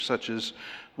such as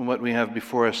what we have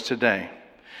before us today.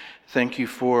 Thank you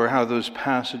for how those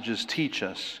passages teach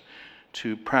us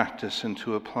to practice and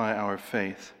to apply our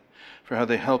faith, for how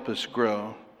they help us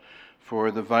grow,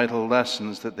 for the vital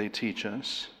lessons that they teach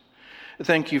us.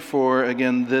 Thank you for,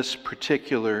 again, this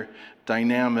particular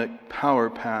dynamic power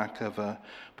pack of a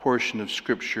portion of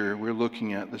Scripture we're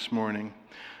looking at this morning.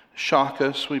 Shock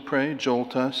us, we pray,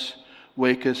 jolt us,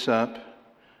 wake us up,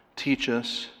 teach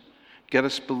us, get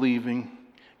us believing,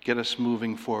 get us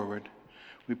moving forward.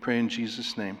 We pray in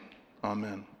Jesus' name.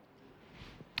 Amen.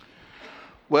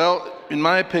 Well, in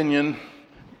my opinion,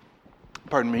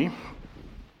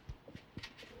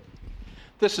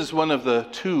 this is one of the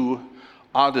two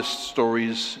oddest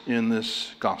stories in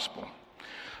this gospel.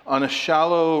 On a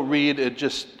shallow read, it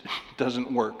just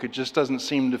doesn't work. It just doesn't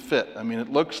seem to fit. I mean,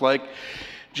 it looks like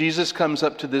Jesus comes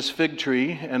up to this fig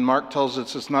tree, and Mark tells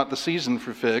us it's not the season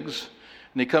for figs.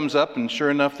 And he comes up, and sure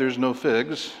enough, there's no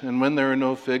figs. And when there are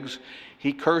no figs,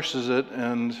 he curses it,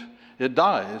 and it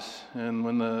dies. And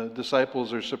when the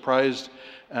disciples are surprised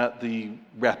at the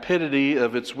rapidity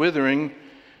of its withering,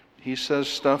 he says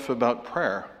stuff about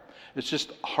prayer. It's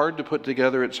just hard to put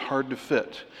together. It's hard to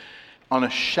fit. On a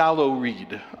shallow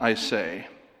read, I say.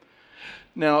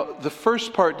 Now, the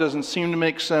first part doesn't seem to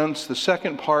make sense. The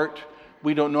second part,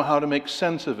 we don't know how to make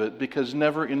sense of it, because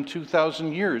never in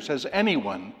 2,000 years has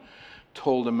anyone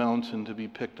told a mountain to be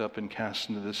picked up and cast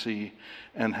into the sea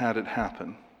and had it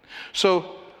happen.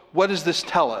 So, what does this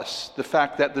tell us? The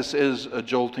fact that this is a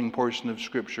jolting portion of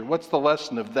Scripture. What's the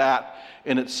lesson of that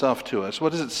in itself to us?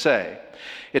 What does it say?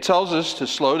 It tells us to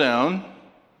slow down.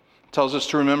 It tells us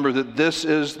to remember that this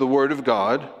is the Word of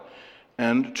God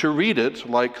and to read it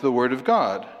like the Word of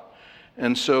God.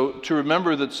 And so to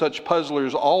remember that such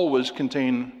puzzlers always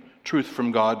contain truth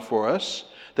from God for us.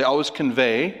 They always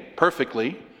convey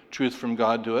perfectly truth from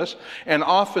God to us. And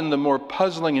often the more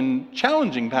puzzling and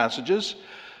challenging passages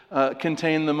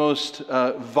contain the most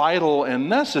vital and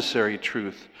necessary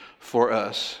truth for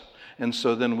us. And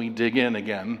so then we dig in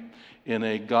again in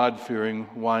a God-fearing,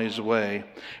 wise way.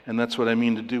 And that's what I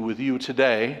mean to do with you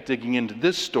today, digging into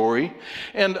this story.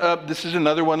 And this is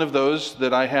another one of those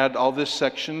that I had all this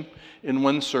section in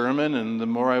one sermon, and the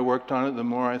more I worked on it, the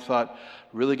more I thought,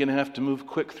 really going to have to move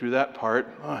quick through that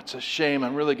part. Oh, it's a shame.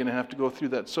 I'm really going to have to go through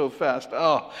that so fast.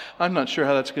 Oh, I'm not sure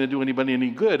how that's going to do anybody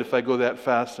any good if I go that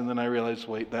fast. And then I realized,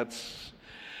 wait, that's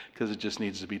because it just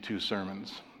needs to be two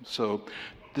sermons. So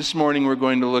this morning we're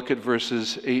going to look at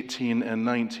verses 18 and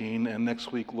 19, and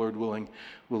next week, Lord willing,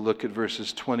 we'll look at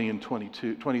verses 20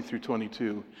 through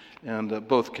 22, and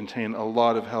both contain a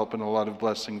lot of help and a lot of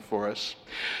blessing for us.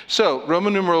 So,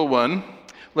 Roman numeral 1,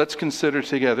 let's consider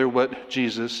together what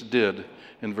Jesus did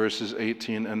in verses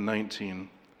 18 and 19.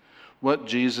 What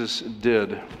Jesus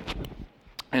did.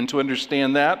 And to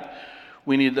understand that,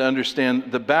 we need to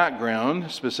understand the background,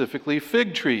 specifically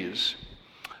fig trees.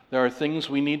 There are things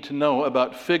we need to know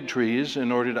about fig trees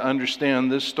in order to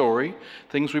understand this story,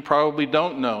 things we probably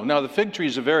don't know. Now, the fig tree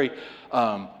is a very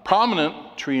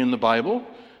prominent tree in the Bible.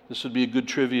 This would be a good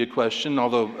trivia question,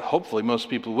 although hopefully most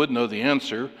people would know the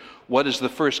answer. What is the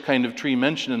first kind of tree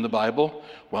mentioned in the Bible?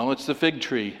 Well, it's the fig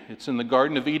tree. It's in the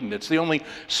Garden of Eden. It's the only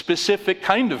specific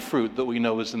kind of fruit that we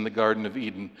know is in the Garden of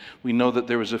Eden. We know that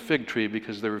there was a fig tree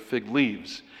because there were fig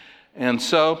leaves. And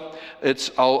so it's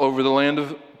all over the land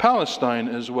of Palestine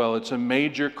as well. It's a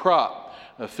major crop.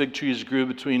 Fig trees grew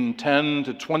between 10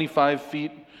 to 25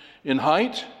 feet in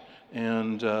height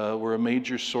and were a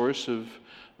major source of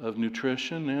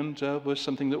nutrition and was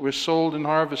something that was sold and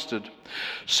harvested.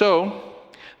 So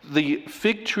the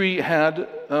fig tree had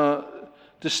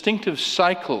distinctive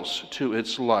cycles to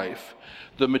its life.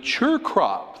 The mature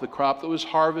crop, the crop that was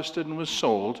harvested and was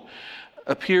sold,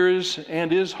 appears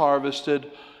and is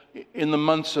harvested in the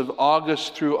months of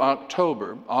August through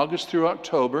October,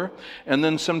 and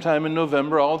then sometime in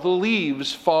November, all the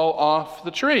leaves fall off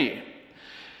the tree.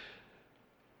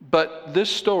 But this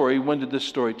story, when did this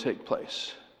story take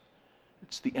place?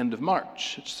 It's the end of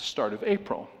March. It's the start of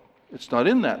April. It's not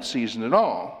in that season at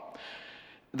all.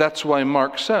 That's why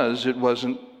Mark says it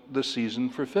wasn't the season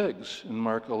for figs in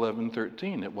Mark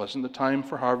 11:13. It wasn't the time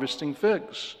for harvesting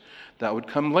figs. That would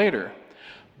come later.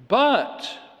 But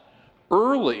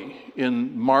early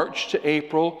in March to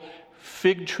April,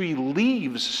 fig tree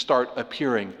leaves start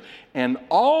appearing. And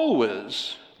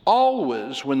always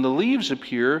when the leaves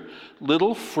appear,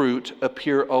 little fruit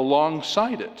appear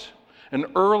alongside it. An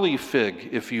early fig,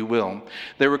 if you will.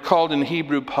 They were called in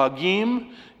Hebrew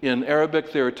pagim. In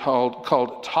Arabic, they were called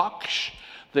taksh.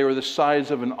 They were the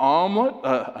size of an almond.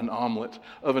 Omelet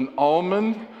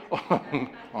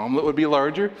would be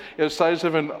larger. The size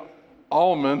of an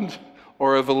almond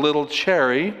or of a little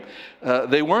cherry.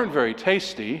 They weren't very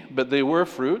tasty, but they were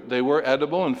fruit. They were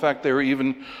edible. In fact, they were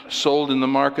even sold in the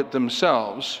market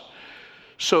themselves.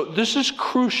 So this is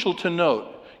crucial to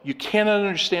note. You cannot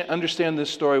understand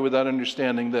this story without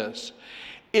understanding this.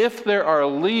 If there are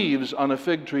leaves on a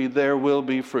fig tree, there will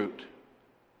be fruit.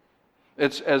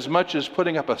 It's as much as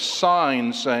putting up a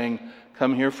sign saying,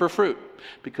 "Come here for fruit,"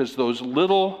 because those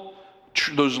little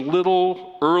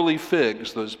early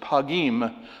figs, those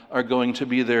pagim, are going to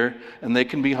be there, and they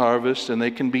can be harvested, and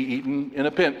they can be eaten in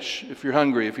a pinch if you're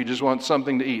hungry, if you just want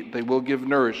something to eat. They will give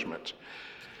nourishment.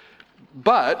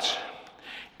 But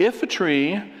if a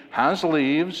tree has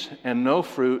leaves and no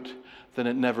fruit, then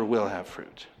it never will have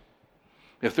fruit.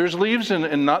 If there's leaves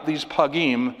and not these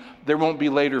pagim, there won't be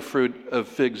later fruit of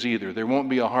figs either. There won't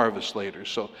be a harvest later.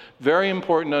 So very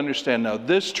important to understand. Now,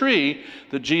 this tree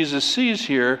that Jesus sees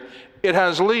here, it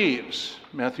has leaves.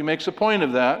 Matthew makes a point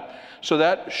of that. So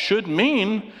that should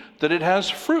mean that it has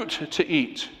fruit to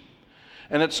eat.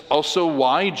 And it's also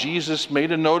why Jesus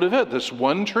made a note of it. This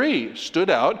one tree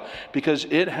stood out because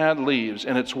it had leaves.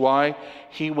 And it's why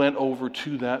he went over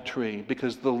to that tree,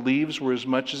 because the leaves were as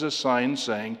much as a sign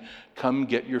saying, "Come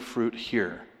get your fruit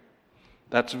here."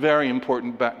 That's very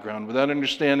important background. Without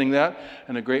understanding that,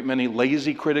 and a great many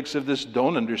lazy critics of this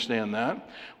don't understand that,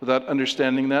 without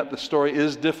understanding that, the story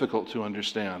is difficult to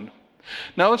understand.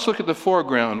 Now let's look at the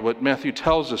foreground, what Matthew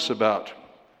tells us about.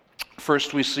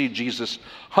 First, we see Jesus'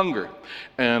 hunger,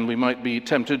 and we might be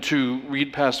tempted to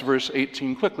read past verse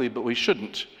 18 quickly, but we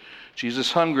shouldn't.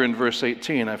 Jesus' hunger in verse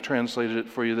 18, I've translated it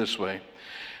for you this way.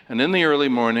 "And in the early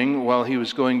morning, while he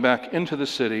was going back into the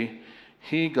city,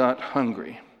 he got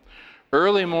hungry."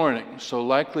 Early morning, so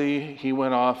likely he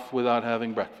went off without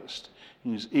having breakfast.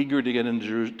 He was eager to get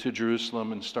into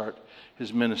Jerusalem and start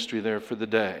his ministry there for the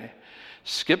day.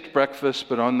 Skipped breakfast,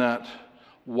 but on that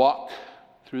walk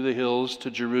through the hills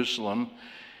to Jerusalem,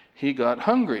 he got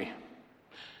hungry.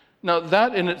 Now,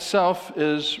 that in itself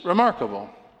is remarkable.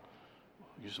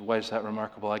 Why is that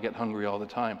remarkable? I get hungry all the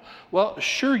time. Well,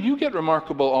 sure, I'm sure you do get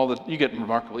remarkable all the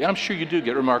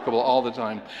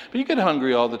time. But you get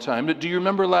hungry all the time. But do you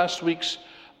remember last week's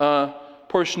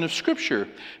portion of Scripture?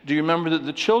 Do you remember that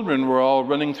the children were all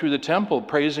running through the temple,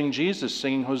 praising Jesus,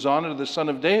 singing Hosanna to the Son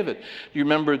of David? Do you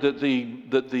remember that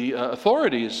the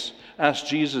authorities asked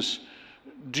Jesus,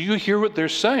 "Do you hear what they're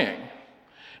saying?"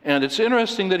 And it's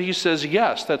interesting that he says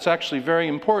yes. That's actually very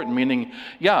important, meaning,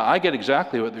 yeah, I get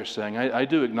exactly what they're saying. I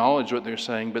do acknowledge what they're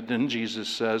saying. But then Jesus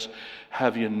says,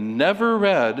 "Have you never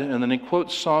read," and then he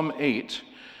quotes Psalm 8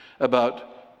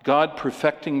 about God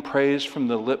perfecting praise from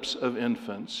the lips of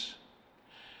infants.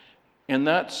 And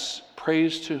that's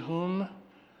praise to whom?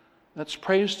 That's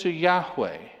praise to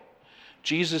Yahweh.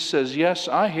 Jesus says, yes,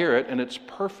 I hear it, and it's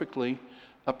perfectly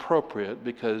appropriate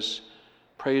because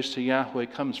praise to Yahweh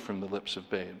comes from the lips of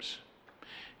babes.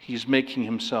 He's making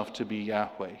himself to be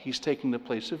Yahweh. He's taking the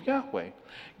place of Yahweh,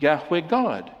 Yahweh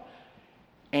God.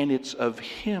 And it's of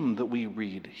him that we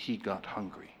read, he got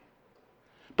hungry.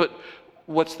 But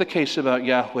what's the case about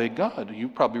Yahweh God? You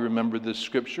probably remember this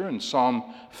scripture in Psalm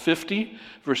 50,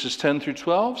 verses 10 through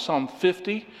 12. Psalm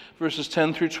 50, verses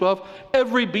 10 through 12.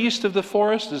 "Every beast of the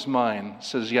forest is mine,"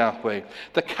 says Yahweh.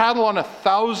 "The cattle on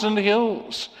 1,000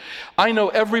 hills. I know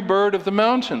every bird of the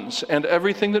mountains, and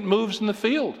everything that moves in the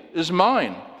field is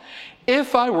mine.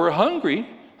 If I were hungry,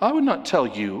 I would not tell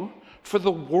you, for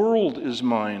the world is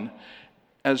mine,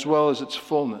 as well as its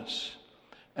fullness."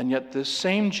 And yet this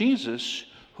same Jesus,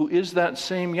 who is that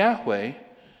same Yahweh,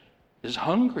 is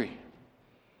hungry.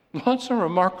 Well, that's a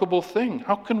remarkable thing.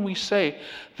 How can we say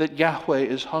that Yahweh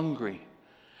is hungry?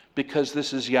 Because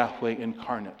this is Yahweh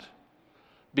incarnate.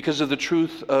 Because of the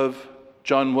truth of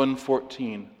John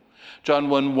 1:14. John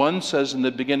 1:1 says, "In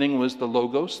the beginning was the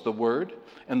Logos, the Word,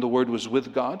 and the Word was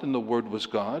with God, and the Word was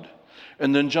God."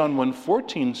 And then John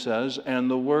 1:14 says, "And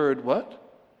the Word," what?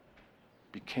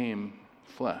 "Became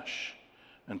flesh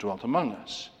and dwelt among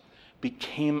us."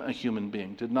 Became a human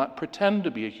being, did not pretend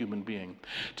to be a human being,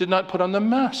 did not put on the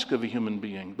mask of a human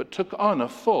being, but took on a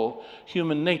full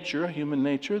human nature, a human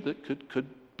nature that could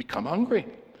become hungry.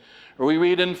 Or we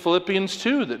read in Philippians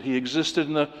 2 that he existed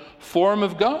in the form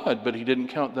of God, but he didn't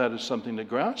count that as something to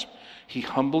grasp. He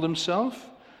humbled himself.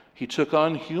 He took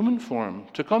on human form,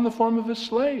 took on the form of a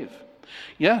slave.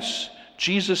 Yes,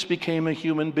 Jesus became a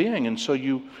human being. And so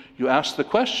you ask the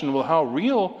question, well, how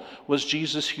real was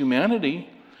Jesus' humanity?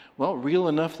 Well, real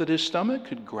enough that his stomach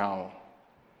could growl.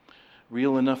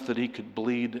 Real enough that he could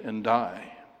bleed and die.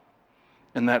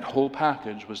 And that whole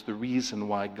package was the reason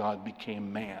why God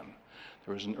became man.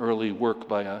 There was an early work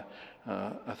by a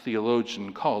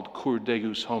theologian called Cur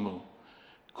Deus Homo.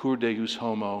 Cur Deus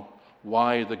Homo,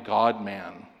 Why the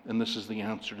God-man? And this is the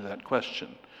answer to that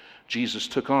question. Jesus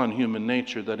took on human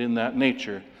nature, that in that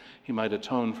nature he might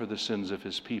atone for the sins of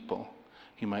his people.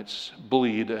 He might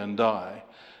bleed and die.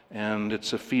 And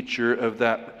it's a feature of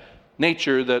that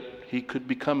nature that he could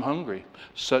become hungry.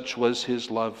 Such was his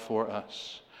love for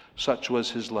us. Such was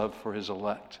his love for his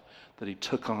elect, that he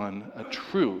took on a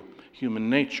true human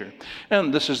nature.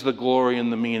 And this is the glory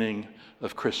and the meaning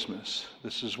of Christmas.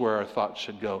 This is where our thoughts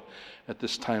should go at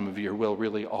this time of year. Well,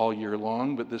 really all year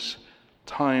long, but this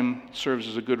time serves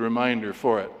as a good reminder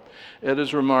for it. It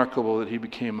is remarkable that he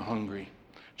became hungry.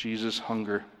 Jesus'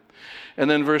 hunger. And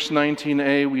then verse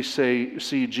 19a, we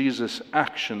see Jesus'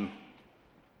 action.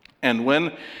 And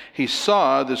when he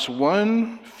saw this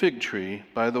one fig tree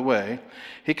by the way,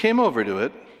 he came over to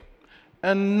it,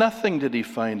 and nothing did he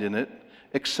find in it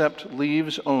except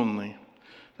leaves only.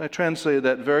 I translated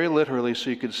that very literally so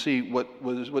you could see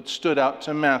what stood out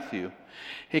to Matthew.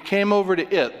 He came over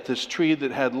to it, this tree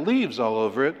that had leaves all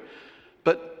over it,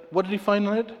 but what did he find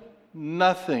on it?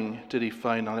 Nothing did he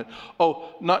find on it.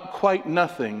 Oh, not quite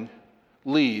nothing,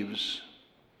 leaves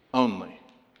only.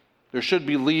 There should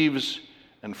be leaves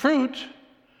and fruit,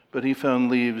 but he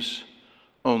found leaves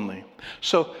only.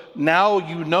 So now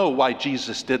you know why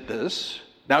Jesus did this.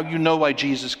 Now you know why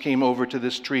Jesus came over to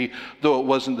this tree, though it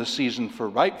wasn't the season for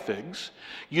ripe figs.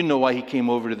 You know why he came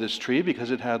over to this tree,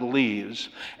 because it had leaves.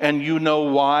 And you know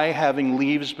why having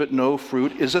leaves but no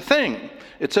fruit is a thing.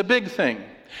 It's a big thing.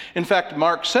 In fact,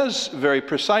 Mark says very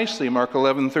precisely, Mark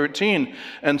 11:13,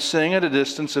 and seeing at a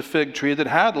distance a fig tree that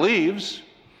had leaves,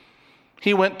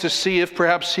 he went to see if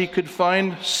perhaps he could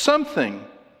find something,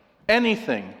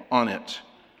 anything on it.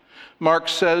 Mark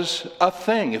says a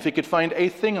thing, if he could find a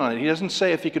thing on it. He doesn't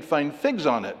say if he could find figs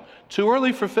on it. Too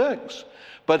early for figs.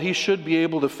 But he should be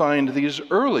able to find these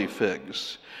early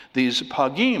figs, these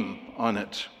pagim on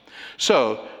it.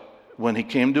 So when he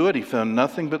came to it, he found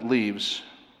nothing but leaves.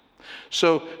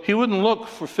 So he wouldn't look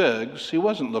for figs. He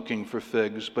wasn't looking for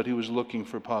figs, but he was looking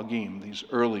for pagim, these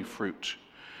early fruit.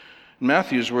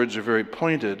 Matthew's words are very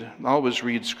pointed. Always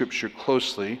read Scripture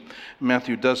closely.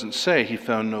 Matthew doesn't say he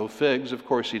found no figs. Of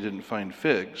course he didn't find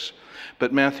figs.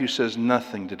 But Matthew says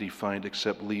nothing did he find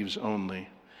except leaves only.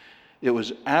 It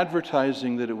was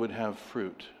advertising that it would have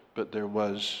fruit, but there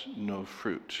was no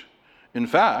fruit. In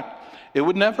fact, it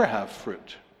would never have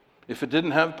fruit. If it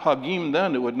didn't have pagim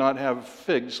then, it would not have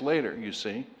figs later, you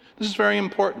see. This is very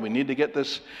important. We need to get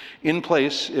this in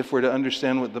place if we're to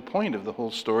understand what the point of the whole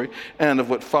story and of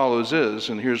what follows is.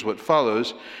 And here's what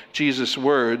follows. Jesus'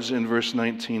 words in verse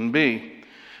 19b.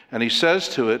 And he says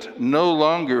to it, "No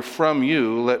longer from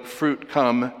you let fruit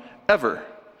come ever."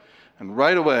 And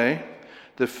right away,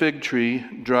 the fig tree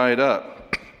dried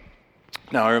up.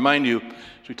 Now, I remind you,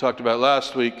 as we talked about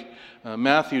last week,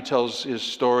 Matthew tells his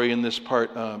story in this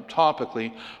part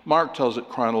topically. Mark tells it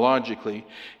chronologically.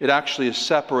 It actually is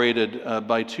separated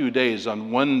by 2 days.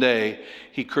 On one day,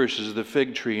 he curses the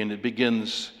fig tree and it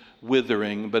begins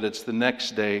withering, but it's the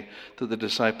next day that the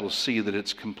disciples see that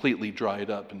it's completely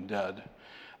dried up and dead.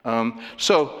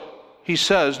 So he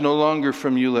says, "No longer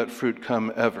from you let fruit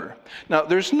come ever." Now,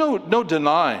 there's no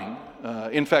denying.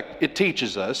 In fact, it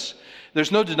teaches us.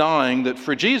 There's no denying that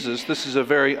for Jesus, this is a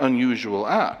very unusual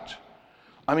act.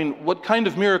 I mean, what kind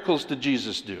of miracles did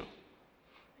Jesus do?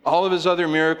 All of his other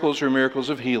miracles were miracles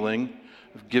of healing,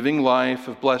 of giving life,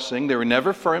 of blessing. They were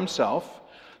never for himself.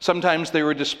 Sometimes they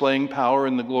were displaying power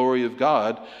and the glory of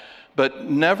God, but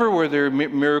never were there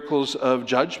miracles of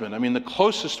judgment. I mean, the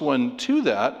closest one to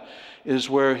that is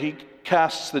where he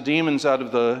casts the demons out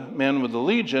of the man with the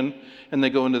legion, and they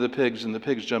go into the pigs, and the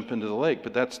pigs jump into the lake.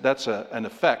 But that's an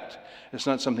effect. It's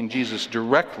not something Jesus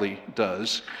directly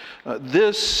does.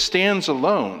 This stands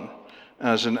alone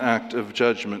as an act of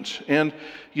judgment. And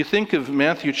you think of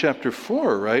Matthew chapter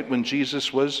 4, right, when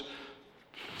Jesus was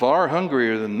far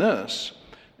hungrier than this,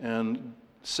 and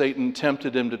Satan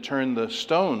tempted him to turn the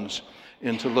stones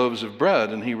into loaves of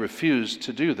bread, and he refused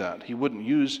to do that. He wouldn't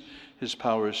use his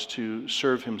powers to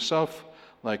serve himself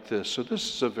like this. So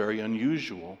this is a very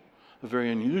unusual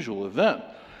event.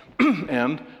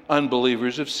 And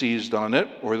unbelievers have seized on it,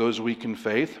 or those weak in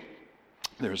faith.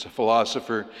 There's a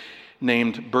philosopher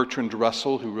named Bertrand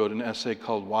Russell who wrote an essay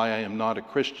called "Why I Am Not a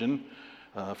Christian."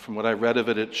 From what I read of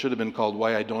it, it should have been called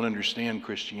 "Why I Don't Understand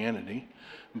Christianity."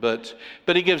 But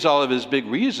he gives all of his big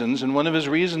reasons, and one of his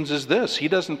reasons is this. He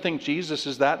doesn't think Jesus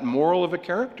is that moral of a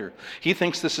character. He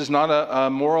thinks this is not a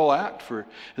moral act,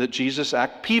 that Jesus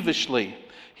acted peevishly.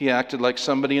 He acted like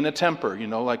somebody in a temper,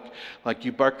 like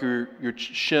you bark your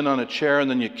shin on a chair and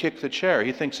then you kick the chair.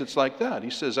 He thinks it's like that.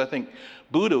 He says, I think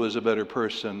Buddha was a better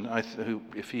person,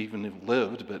 if he even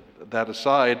lived, but that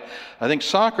aside, I think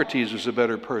Socrates was a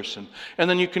better person. And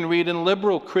then you can read in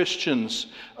liberal Christians,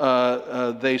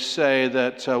 they say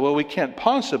that, well, we can't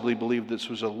possibly believe this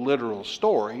was a literal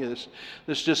story.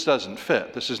 This just doesn't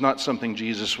fit. This is not something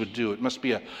Jesus would do. It must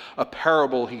be a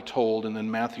parable he told, and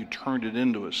then Matthew turned it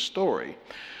into a story.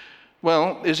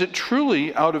 Well, is it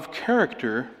truly out of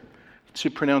character to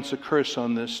pronounce a curse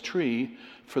on this tree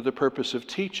for the purpose of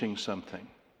teaching something?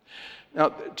 Now,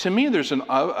 to me, there's an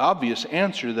obvious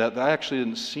answer to that I actually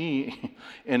didn't see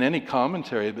in any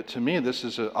commentary, but to me, this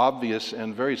is an obvious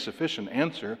and very sufficient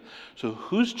answer. So,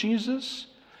 who's Jesus?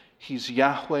 He's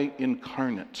Yahweh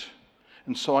incarnate.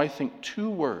 And so I think two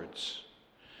words: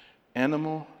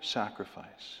 animal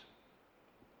sacrifice.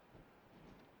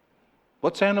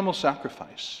 What's animal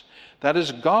sacrifice? That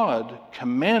is God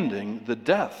commanding the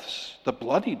deaths, the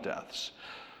bloody deaths,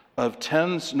 of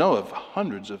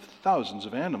hundreds of thousands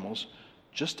of animals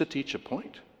just to teach a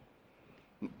point.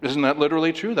 Isn't that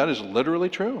literally true? That is literally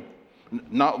true.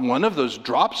 Not one of those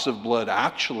drops of blood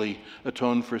actually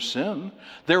atoned for sin.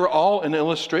 They were all an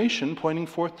illustration pointing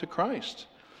forth to Christ.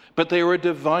 But they were a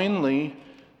divinely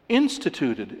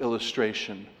instituted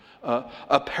illustration,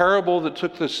 a parable that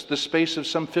took the space of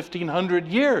some 1,500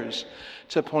 years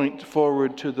to point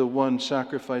forward to the one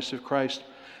sacrifice of Christ,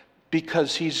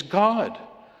 because he's God,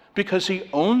 because he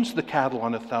owns the cattle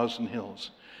on 1,000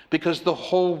 hills, because the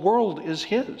whole world is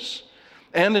his.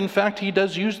 And in fact, he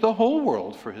does use the whole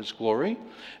world for his glory.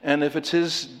 And if it's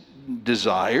his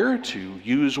desire to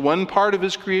use one part of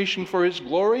his creation for his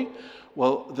glory,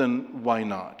 well, then why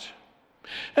not?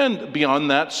 And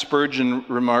beyond that, Spurgeon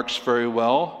remarks very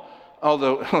well,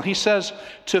 although he says,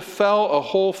 to fell a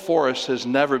whole forest has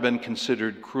never been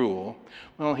considered cruel.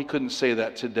 Well, he couldn't say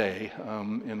that today,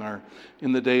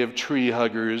 in the day of tree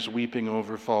huggers weeping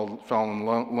over fallen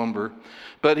lumber.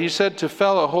 But he said, to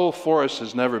fell a whole forest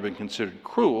has never been considered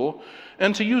cruel,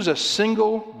 and to use a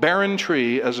single barren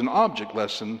tree as an object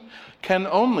lesson can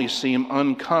only seem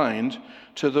unkind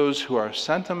to those who are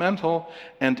sentimental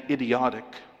and idiotic.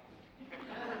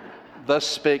 Thus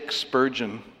spake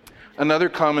Spurgeon. Another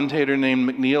commentator named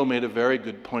McNeil made a very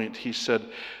good point. He said,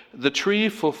 the tree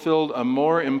fulfilled a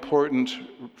more important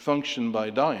function by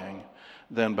dying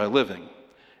than by living,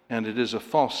 and it is a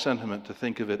false sentiment to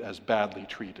think of it as badly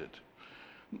treated.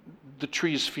 The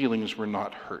tree's feelings were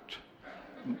not hurt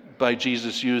by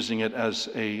Jesus using it as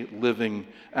a living,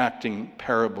 acting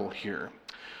parable here.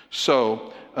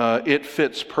 So it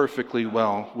fits perfectly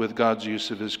well with God's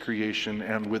use of his creation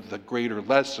and with the greater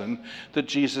lesson that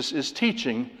Jesus is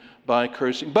teaching by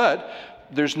cursing. But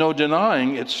there's no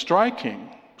denying it's striking.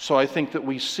 So I think that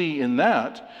we see in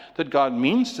that God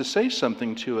means to say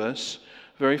something to us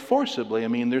very forcibly. I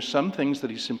mean, there's some things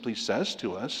that he simply says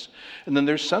to us, and then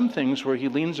there's some things where he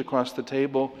leans across the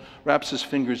table, wraps his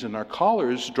fingers in our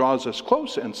collars, draws us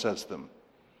close, and says them.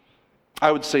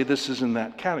 I would say this is in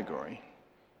that category.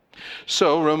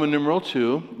 So, Roman numeral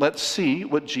 2, let's see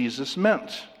what Jesus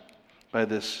meant by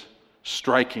this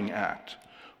striking act.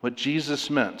 What Jesus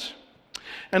meant.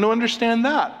 And to understand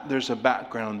that, there's a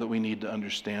background that we need to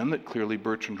understand that clearly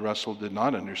Bertrand Russell did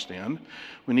not understand.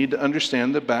 We need to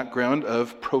understand the background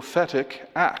of prophetic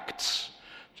acts.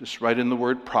 Just write in the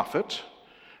word prophet.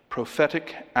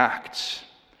 Prophetic acts.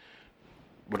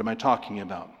 What am I talking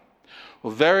about?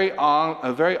 Well, very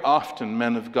often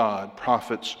men of God,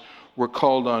 prophets, were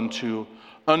called on to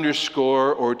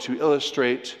underscore or to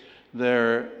illustrate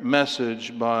their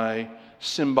message by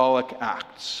symbolic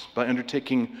acts, by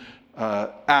undertaking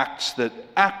acts that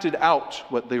acted out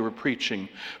what they were preaching.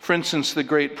 For instance, the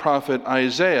great prophet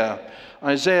Isaiah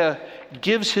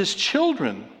gives his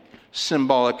children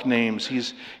symbolic names.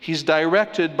 He's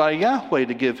directed by Yahweh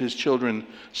to give his children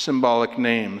symbolic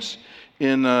names.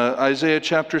 In Isaiah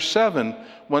chapter 7,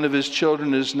 one of his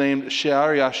children is named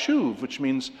She'ar Yashuv, which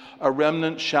means a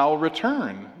remnant shall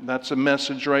return. That's a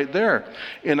message right there.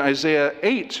 In Isaiah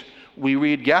 8, we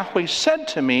read, Yahweh said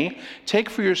to me, take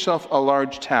for yourself a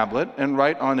large tablet and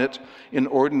write on it in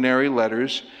ordinary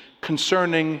letters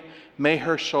concerning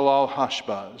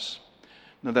Maher-Shalal-Hash-Baz.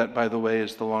 Now that, by the way,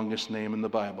 is the longest name in the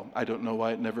Bible. I don't know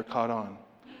why it never caught on.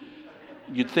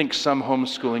 You'd think some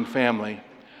homeschooling family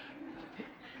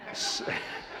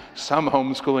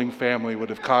would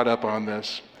have caught up on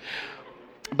this.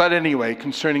 But anyway,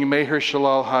 concerning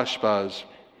Maher-Shalal-Hash-Baz.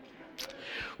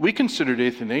 We considered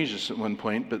Athanasius at one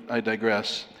point, but I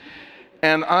digress.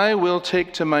 And I will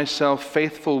take to myself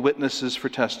faithful witnesses for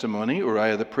testimony,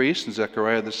 Uriah the priest and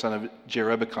Zechariah the son of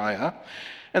Jerebekiah,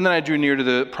 And then I drew near to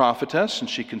the prophetess, and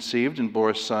she conceived and bore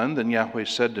a son. Then Yahweh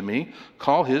said to me,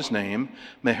 call his name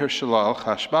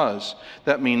Maher-shalal-hash-baz.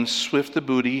 That means swift the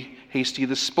booty, hasty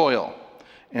the spoil.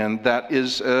 And that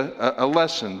is a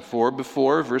lesson. For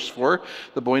before, verse 4,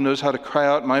 the boy knows how to cry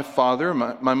out, my father,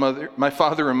 my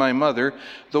father and my mother.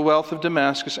 The wealth of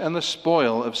Damascus and the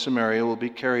spoil of Samaria will be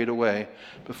carried away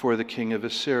before the king of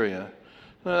Assyria.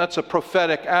 Now, that's a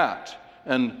prophetic act.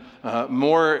 And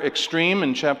more extreme,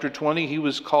 in chapter 20, he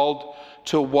was called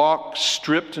to walk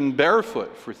stripped and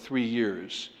barefoot for 3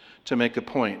 years to make a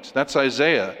point. That's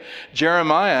Isaiah.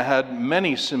 Jeremiah had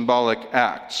many symbolic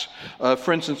acts.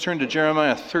 For instance, turn to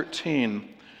Jeremiah 13,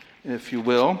 if you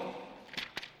will.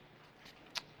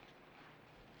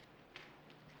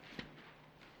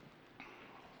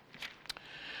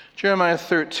 Jeremiah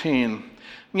 13.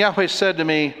 Yahweh said to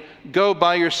me, go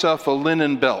buy yourself a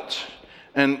linen belt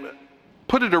and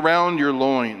put it around your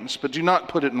loins, but do not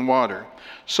put it in water.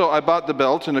 So I bought the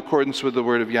belt in accordance with the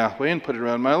word of Yahweh and put it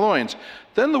around my loins.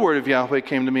 Then the word of Yahweh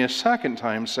came to me a second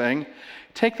time, saying,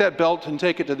 take that belt and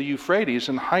take it to the Euphrates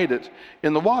and hide it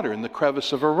in the water, in the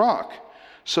crevice of a rock.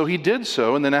 So he did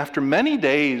so, and then after many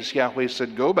days, Yahweh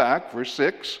said, go back, verse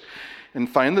 6, and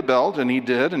find the belt, and he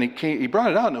did, and he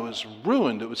brought it out, and it was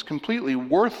ruined. It was completely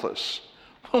worthless.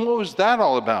 Well, what was that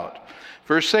all about?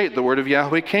 Verse 8, the word of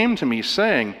Yahweh came to me,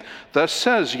 saying, thus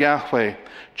says Yahweh,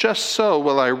 just so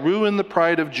will I ruin the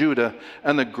pride of Judah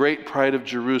and the great pride of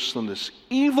Jerusalem, this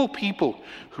evil people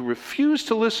who refuse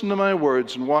to listen to my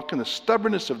words and walk in the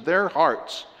stubbornness of their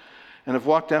hearts and have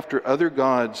walked after other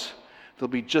gods. They'll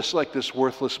be just like this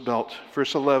worthless belt.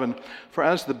 Verse 11, for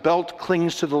as the belt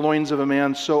clings to the loins of a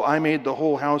man, so I made the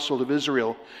whole household of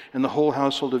Israel and the whole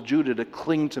household of Judah to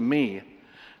cling to me,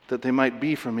 that they might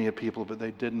be for me a people, but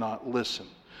they did not listen.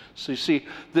 So you see,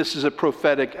 this is a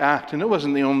prophetic act, and it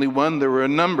wasn't the only one. There were a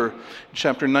number. In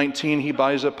chapter 19, he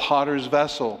buys a potter's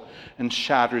vessel and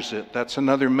shatters it. That's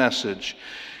another message.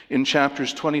 In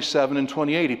chapters 27 and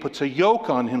 28, he puts a yoke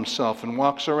on himself and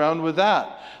walks around with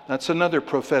that. That's another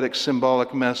prophetic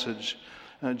symbolic message.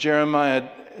 Jeremiah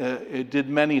did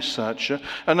many such.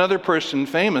 Another person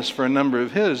famous for a number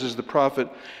of his is the prophet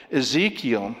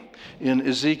Ezekiel. In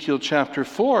Ezekiel chapter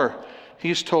 4,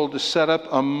 he's told to set up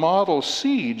a model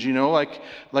siege,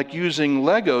 like using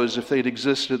Legos if they'd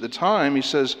existed at the time. He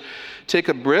says, take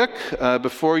a brick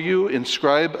before you,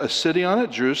 inscribe a city on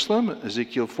it, Jerusalem,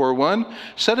 Ezekiel 4:1.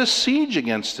 Set a siege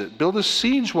against it, build a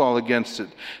siege wall against it,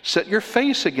 set your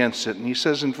face against it. And he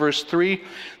says in verse 3,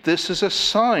 this is a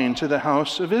sign to the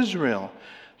house of Israel.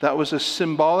 That was a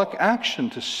symbolic action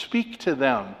to speak to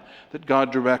them that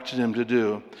God directed him to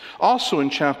do. Also in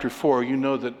chapter 4, you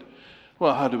know that,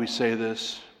 well, how do we say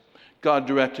this? God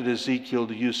directed Ezekiel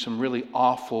to use some really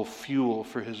awful fuel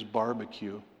for his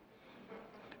barbecue.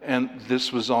 And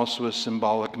this was also a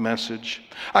symbolic message.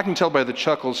 I can tell by the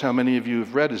chuckles how many of you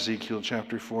have read Ezekiel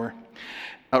chapter 4,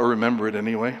 or remember it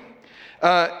anyway.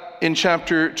 In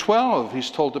chapter 12,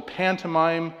 he's told to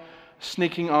pantomime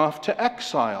sneaking off to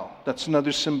exile. That's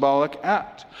another symbolic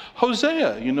act.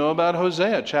 Hosea, you know about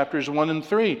Hosea, chapters 1 and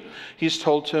 3. He's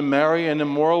told to marry an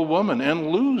immoral woman and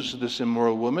lose this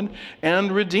immoral woman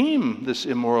and redeem this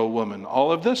immoral woman.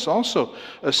 All of this also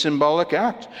a symbolic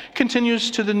act.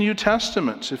 Continues to the New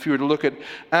Testament. If you were to look at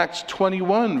Acts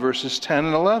 21, verses 10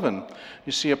 and 11,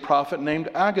 you see a prophet named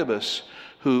Agabus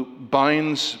who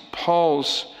binds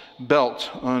Paul's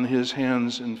belt on his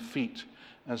hands and feet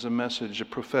as a message, a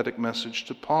prophetic message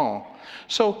to Paul.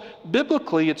 So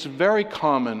biblically, it's very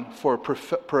common for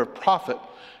a prophet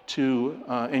to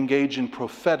engage in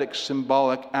prophetic,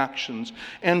 symbolic actions.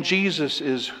 And Jesus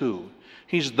is who?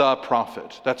 He's the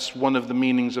prophet. That's one of the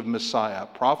meanings of Messiah.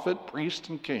 Prophet, priest,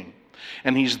 and king.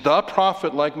 And he's the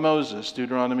prophet like Moses,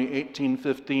 Deuteronomy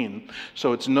 18:15.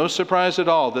 So it's no surprise at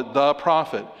all that the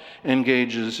prophet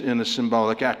engages in a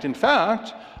symbolic act. In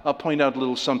fact, I'll point out a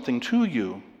little something to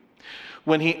you.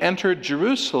 When he entered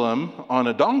Jerusalem on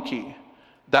a donkey,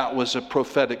 that was a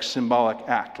prophetic symbolic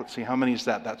act. Let's see, how many is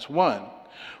that? That's one.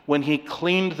 When he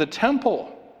cleaned the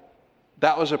temple,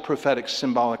 that was a prophetic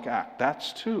symbolic act.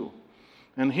 That's two.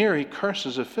 And here he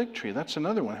curses a fig tree. That's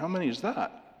another one. How many is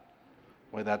that?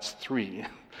 Why, that's three.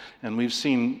 And we've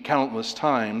seen countless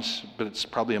times, but it's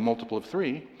probably a multiple of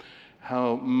three,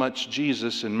 how much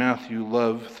Jesus and Matthew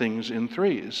love things in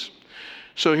threes.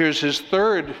 So here's his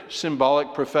third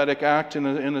symbolic prophetic act in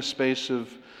a space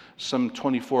of some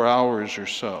 24 hours or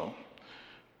so.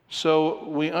 So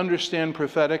we understand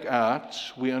prophetic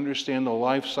acts. We understand the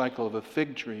life cycle of a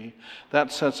fig tree.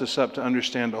 That sets us up to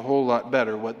understand a whole lot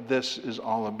better what this is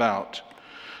all about.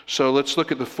 So let's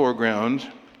look at the foreground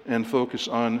and focus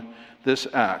on this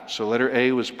act. So letter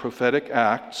A was prophetic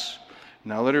acts,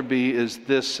 Now, letter B is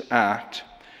this act.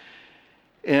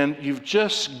 And you've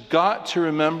just got to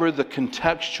remember the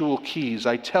contextual keys.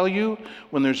 I tell you,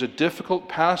 when there's a difficult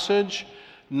passage,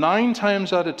 9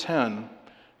 times out of 10,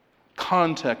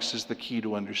 context is the key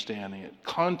to understanding it.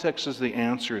 Context is the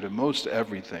answer to most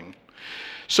everything.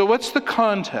 So what's the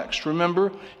context?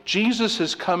 Remember, Jesus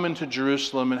has come into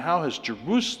Jerusalem, and how has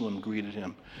Jerusalem greeted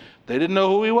him? They didn't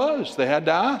know who he was. They had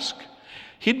to ask.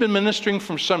 He'd been ministering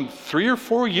for some 3 or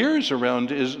 4 years around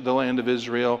the land of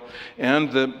Israel, and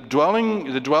the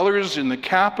dwellers in the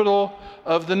capital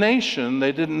of the nation,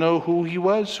 they didn't know who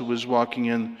was walking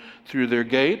in through their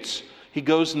gates. He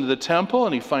goes into the temple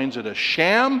and he finds it a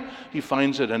sham. He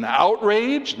finds it an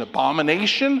outrage, an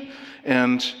abomination,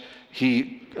 and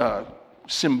he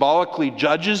symbolically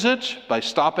judges it by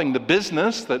stopping the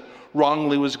business that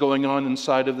wrongly was going on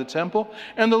inside of the temple.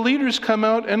 And the leaders come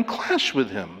out and clash with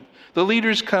him. The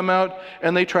leaders come out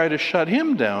and they try to shut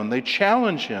him down. They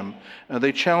challenge him.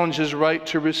 They challenge his right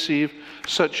to receive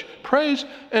such praise.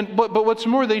 But what's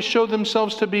more, they show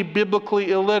themselves to be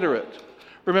biblically illiterate.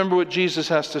 Remember what Jesus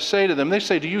has to say to them. They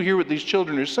say, "Do you hear what these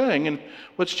children are saying?" And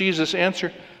what's Jesus'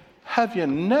 answer? "Have you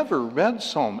never read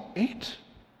Psalm 8?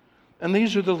 And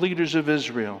these are the leaders of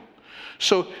Israel.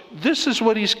 So this is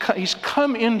what he's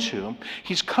come into.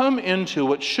 He's come into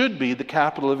what should be the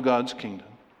capital of God's kingdom.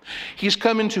 He's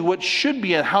come into what should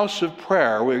be a house of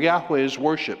prayer where Yahweh is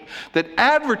worshipped, that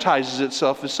advertises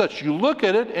itself as such. You look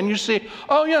at it and you see,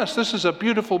 oh yes, this is a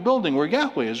beautiful building where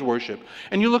Yahweh is worshipped.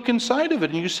 And you look inside of it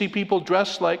and you see people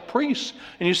dressed like priests.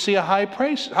 And you see a high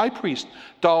priest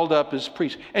dolled up as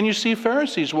priest. And you see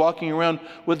Pharisees walking around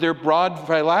with their broad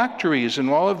phylacteries and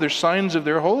all of their signs of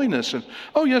their holiness. And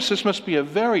oh yes, this must be a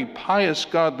very pious,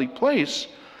 godly place.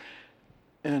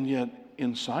 And yet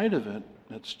inside of it,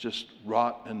 it's just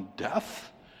rot and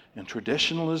death and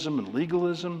traditionalism and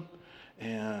legalism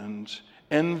and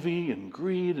envy and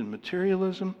greed and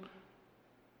materialism.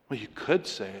 Well, you could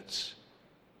say it's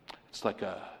like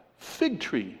a fig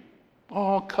tree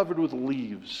all covered with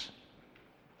leaves,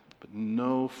 but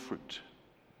no fruit.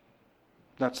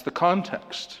 That's the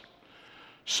context.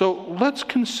 So let's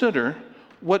consider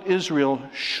what Israel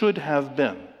should have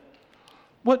been.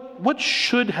 What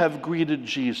should have greeted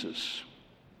Jesus?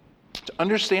 To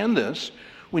understand this,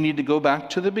 we need to go back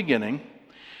to the beginning,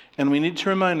 and we need to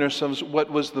remind ourselves what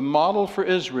was the model for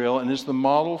Israel and is the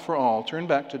model for all. Turn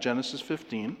back to Genesis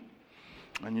 15.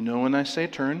 And you know when I say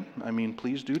turn, I mean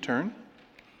please do turn.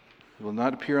 It will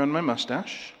not appear on my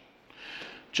mustache.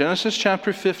 Genesis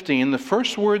chapter 15, the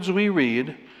first words we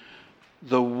read,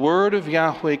 the word of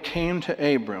Yahweh came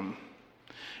to Abram.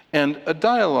 And a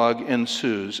dialogue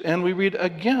ensues, and we read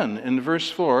again in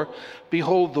verse 4,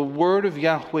 behold, the word of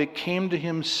Yahweh came to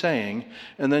him saying,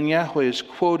 and then Yahweh is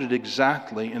quoted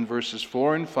exactly in verses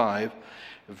 4 and 5.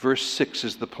 Verse 6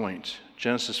 is the point.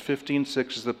 Genesis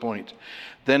 15:6 is the point.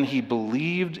 Then he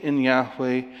believed in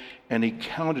Yahweh, and he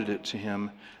counted it to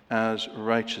him as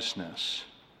righteousness.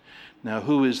 Now,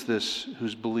 who is this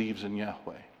who believes in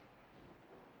Yahweh?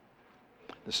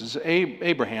 This is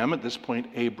Abraham, at this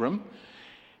point, Abram.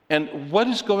 And what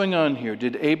is going on here?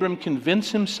 Did Abram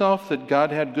convince himself that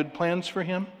God had good plans for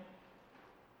him?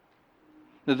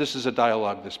 Now, this is a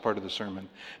dialogue, this part of the sermon.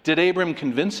 Did Abram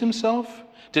convince himself?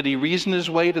 Did he reason his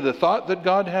way to the thought that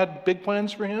God had big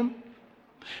plans for him?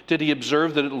 Did he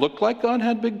observe that it looked like God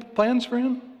had big plans for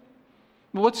him?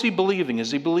 What's he believing?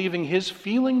 Is he believing his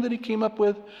feeling that he came up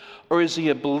with? Or is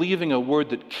he believing a word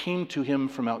that came to him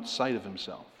from outside of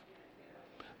himself?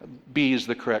 B is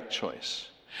the correct choice.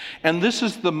 And this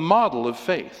is the model of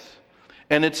faith.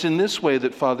 And it's in this way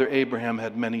that Father Abraham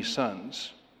had many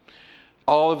sons.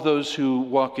 All of those who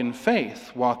walk in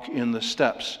faith walk in the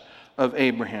steps of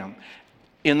Abraham.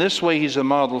 In this way, he's a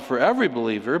model for every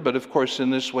believer, but of course, in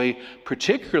this way,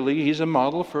 particularly, he's a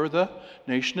model for the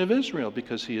nation of Israel,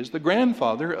 because he is the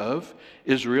grandfather of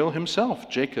Israel himself,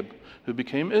 Jacob, who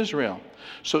became Israel.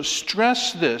 So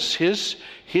stress this,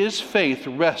 his faith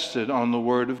rested on the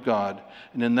word of God.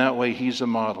 And in that way, he's a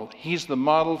model. He's the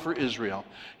model for Israel.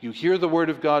 You hear the word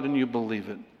of God and you believe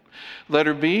it.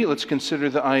 Letter B, let's consider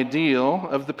the ideal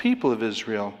of the people of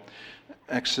Israel.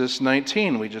 Exodus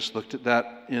 19, we just looked at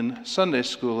that in Sunday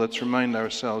school. Let's remind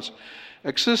ourselves.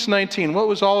 Exodus 19, what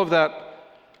was all of that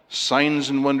signs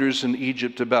and wonders in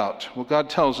Egypt about? Well, God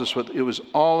tells us what it was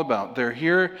all about. They're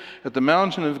here at the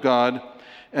mountain of God.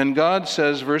 And God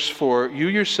says, verse 4, you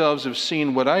yourselves have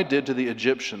seen what I did to the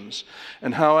Egyptians,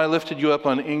 and how I lifted you up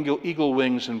on eagle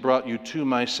wings and brought you to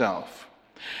myself.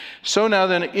 So now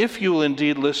then, if you will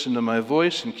indeed listen to my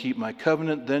voice and keep my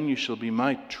covenant, then you shall be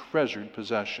my treasured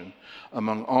possession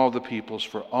among all the peoples,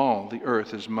 for all the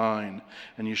earth is mine,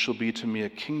 and you shall be to me a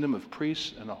kingdom of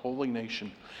priests and a holy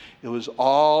nation. It was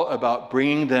all about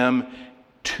bringing them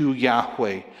to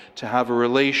Yahweh, to have a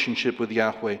relationship with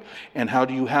Yahweh. And how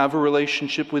do you have a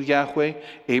relationship with Yahweh?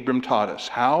 Abram taught us.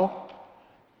 How?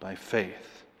 By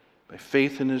faith. By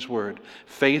faith in his word.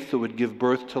 Faith that would give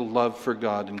birth to love for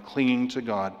God and clinging to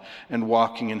God and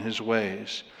walking in his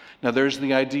ways. Now there's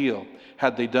the ideal.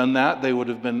 Had they done that, they would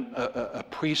have been a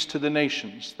priest to the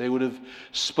nations. They would have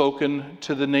spoken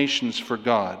to the nations for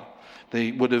God.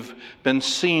 They would have been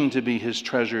seen to be his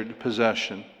treasured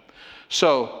possession.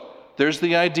 So there's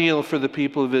the ideal for the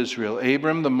people of Israel.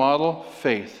 Abram, the model,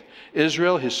 faith.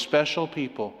 Israel, his special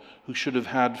people who should have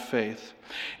had faith.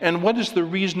 And what is the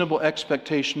reasonable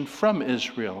expectation from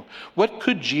Israel? What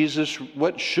should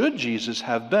Jesus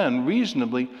have been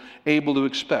reasonably able to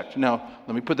expect? Now,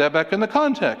 let me put that back in the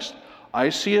context. I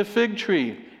see a fig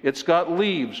tree. It's got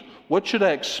leaves. What should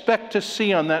I expect to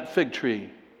see on that fig tree?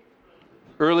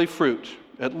 Early fruit,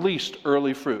 at least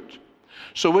early fruit.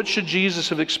 So what should Jesus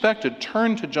have expected?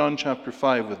 Turn to John chapter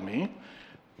 5 with me.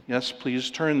 Yes, please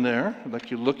turn there. I'd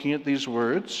like you looking at these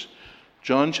words.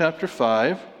 John chapter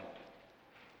 5.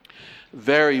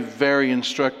 Very, very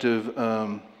instructive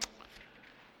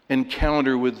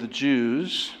encounter with the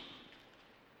Jews.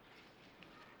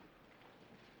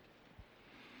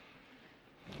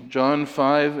 John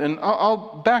 5, and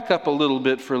I'll back up a little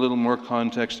bit for a little more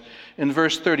context. In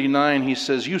verse 39, he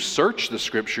says, "You search the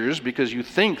Scriptures because you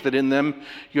think that in them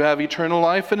you have eternal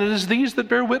life, and it is these that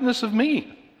bear witness of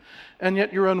me. And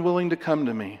yet you're unwilling to come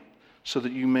to me so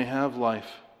that you may have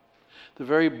life." The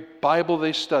very Bible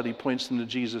they study points them to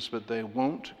Jesus, but they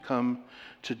won't come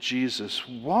to Jesus.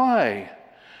 Why?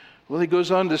 Well, he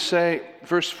goes on to say,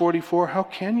 verse 44, "How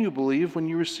can you believe when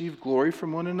you receive glory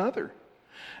from one another,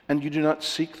 and you do not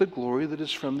seek the glory that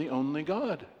is from the only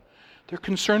God?" Their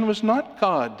concern was not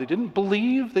God. They didn't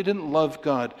believe. They didn't love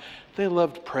God. They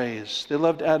loved praise. They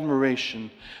loved admiration.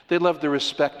 They loved the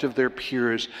respect of their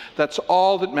peers. That's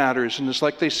all that matters. And it's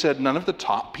like they said, none of the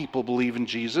top people believe in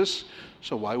Jesus.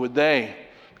 So why would they?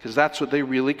 Because that's what they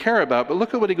really care about. But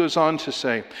look at what he goes on to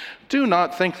say. "Do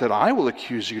not think that I will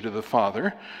accuse you to the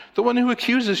Father. The one who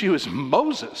accuses you is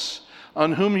Moses,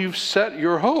 on whom you've set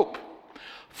your hope.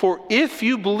 For if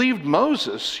you believed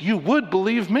Moses, you would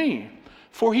believe me,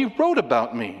 for he wrote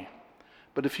about me.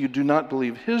 But if you do not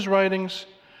believe his writings,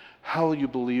 how will you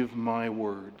believe my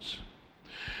words?"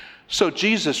 So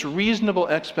Jesus' reasonable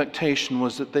expectation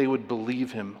was that they would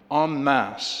believe him en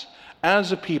masse,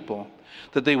 as a people,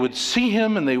 that they would see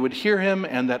him and they would hear him,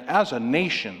 and that as a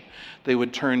nation they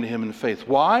would turn to him in faith.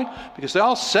 Why? Because they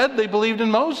all said they believed in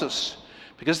Moses.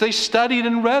 Because they studied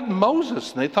and read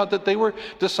Moses, and they thought that they were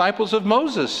disciples of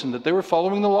Moses and that they were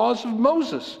following the laws of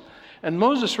Moses. And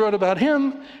Moses wrote about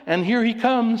him, and here he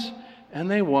comes,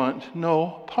 and they want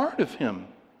no part of him.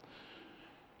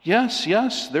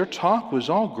 Yes, their talk was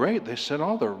all great. They said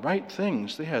all the right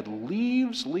things. They had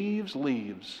leaves,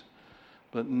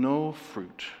 but no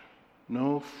fruit.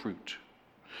 No fruit.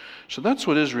 So that's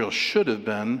what Israel should have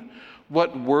been.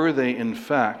 What were they in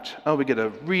fact? Oh, we get a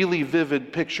really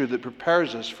vivid picture that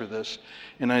prepares us for this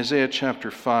in Isaiah chapter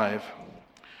 5.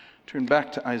 Turn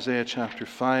back to Isaiah chapter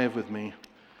 5 with me.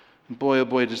 And boy, oh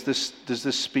boy, does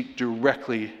this speak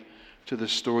directly to the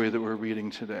story that we're reading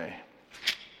today.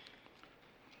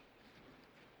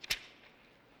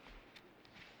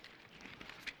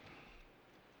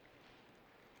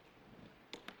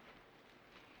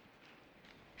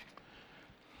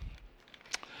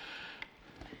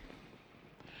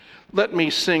 "Let me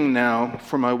sing now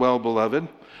for my well-beloved,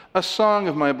 a song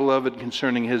of my beloved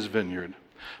concerning his vineyard.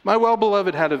 My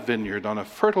well-beloved had a vineyard on a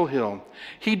fertile hill.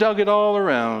 He dug it all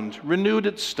around, renewed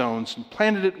its stones, and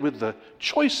planted it with the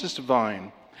choicest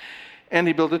vine. And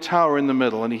he built a tower in the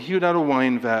middle, and he hewed out a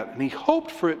wine vat, and he hoped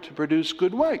for it to produce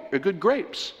good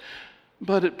grapes.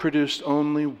 But it produced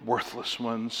only worthless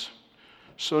ones.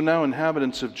 So now,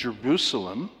 inhabitants of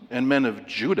Jerusalem and men of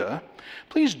Judah,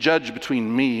 please judge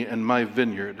between me and my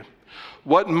vineyard.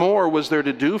 What more was there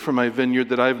to do for my vineyard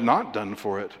that I have not done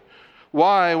for it?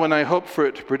 Why, when I hoped for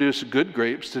it to produce good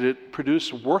grapes, did it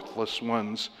produce worthless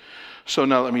ones? So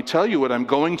now let me tell you what I'm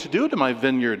going to do to my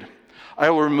vineyard. I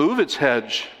will remove its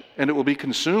hedge, and it will be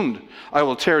consumed. I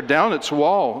will tear down its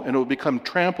wall, and it will become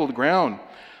trampled ground.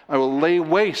 I will lay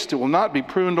waste, it will not be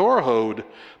pruned or hoed,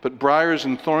 but briars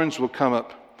and thorns will come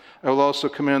up. I will also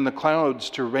command the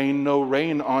clouds to rain no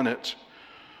rain on it.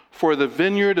 For the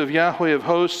vineyard of Yahweh of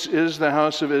hosts is the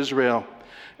house of Israel,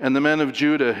 and the men of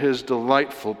Judah his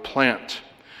delightful plant.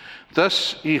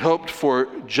 Thus he hoped for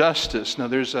justice. Now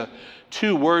there's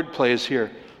two word plays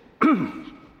here.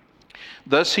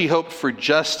 Thus he hoped for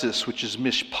justice, which is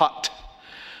mishpat.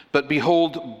 But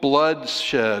behold,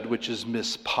 bloodshed, which is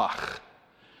mispach.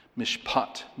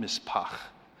 Mishpat, mispach.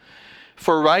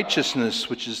 For righteousness,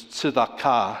 which is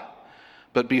tzedakah.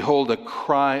 But behold, a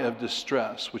cry of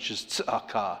distress, which is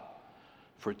tzedakah.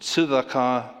 For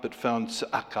tzedakah, but found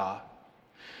tzedakah.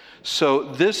 So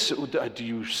this, do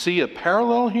you see a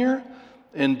parallel here?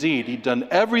 Indeed, he'd done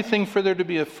everything for there to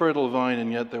be a fertile vine,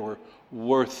 and yet there were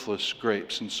worthless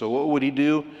grapes. And so what would he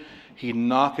do? He'd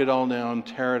knock it all down,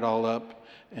 tear it all up,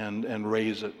 and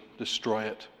raise it, destroy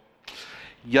it.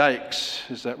 Yikes,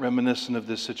 is that reminiscent of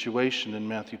this situation in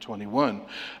Matthew 21?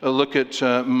 Look at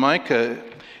Micah,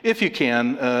 if you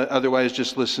can. Otherwise,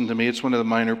 just listen to me. It's one of the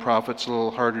minor prophets, a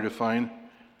little harder to find.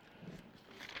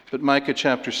 But Micah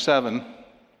chapter 7,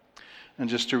 and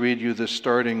just to read you the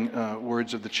starting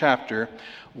words of the chapter.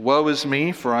 Woe is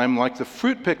me, for I am like the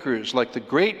fruit pickers, like the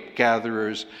grape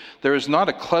gatherers. There is not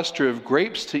a cluster of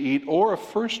grapes to eat, or a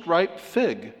first ripe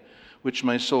fig, which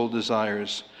my soul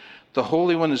desires. The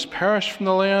Holy One is perished from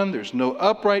the land. There's no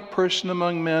upright person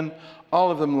among men.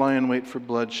 All of them lie in wait for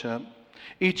bloodshed.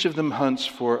 Each of them hunts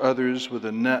for others with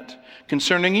a net.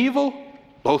 Concerning evil,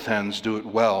 both hands do it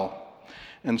well.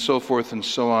 And so forth and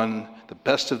so on. The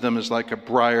best of them is like a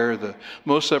briar, the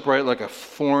most upright like a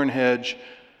thorn hedge.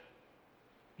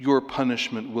 Your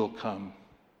punishment will come.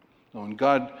 When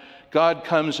God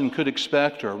comes and could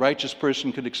expect, or a righteous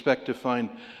person could expect to find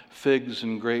figs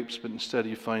and grapes, but instead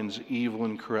he finds evil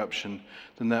and corruption,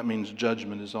 then that means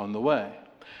judgment is on the way.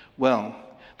 Well,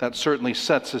 that certainly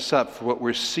sets us up for what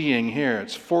we're seeing here.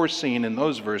 It's foreseen in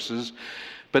those verses,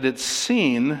 but it's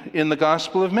seen in the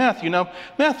Gospel of Matthew. Now,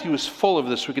 Matthew is full of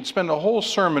this. We could spend a whole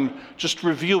sermon just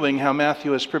reviewing how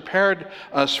Matthew has prepared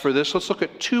us for this. Let's look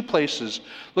at two places.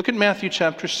 Look at Matthew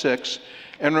chapter 6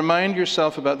 and remind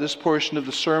yourself about this portion of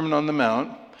the Sermon on the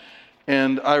Mount.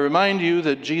 And I remind you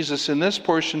that Jesus in this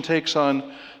portion takes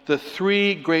on the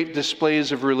three great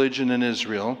displays of religion in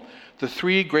Israel. The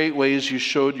three great ways you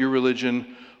showed your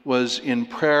religion was in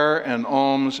prayer and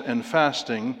alms and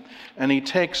fasting. And he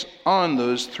takes on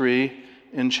those three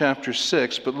in chapter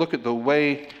 6, but look at the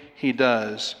way he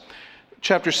does.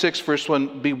 Chapter 6, verse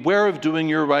 1, beware of doing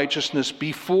your righteousness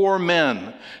before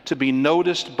men, to be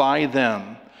noticed by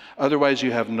them. Otherwise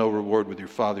you have no reward with your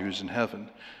Father who's in heaven.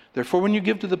 Therefore, when you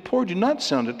give to the poor, do not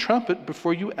sound a trumpet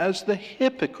before you as the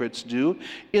hypocrites do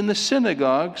in the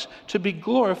synagogues, to be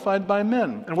glorified by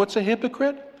men. And what's a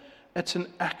hypocrite? It's an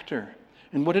actor.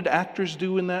 And what did actors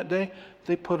do in that day?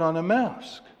 They put on a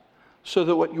mask, so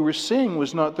that what you were seeing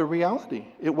was not the reality.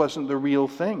 It wasn't the real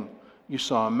thing. You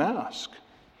saw a mask.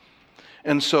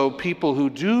 And so people who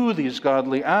do these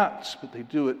godly acts, but they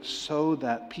do it so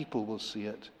that people will see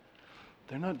it,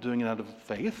 they're not doing it out of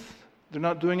faith. They're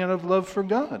not doing it out of love for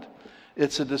God.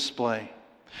 It's a display.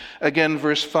 Again,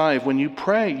 verse 5, when you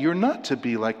pray, you're not to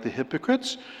be like the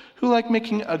hypocrites, who like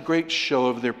making a great show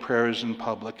of their prayers in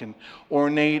public, and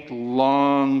ornate,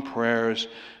 long prayers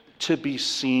to be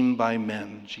seen by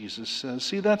men, Jesus says.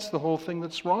 See, that's the whole thing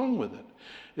that's wrong with it.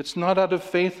 It's not out of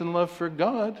faith and love for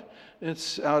God.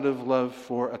 It's out of love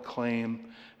for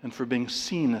acclaim and for being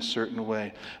seen a certain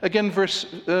way. Again, verse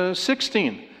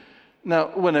 16. Now,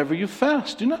 whenever you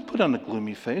fast, do not put on a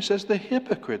gloomy face, as the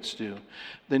hypocrites do.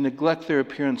 They neglect their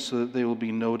appearance so that they will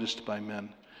be noticed by men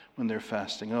when they're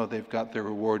fasting. Oh, they've got their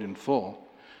reward in full.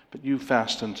 But you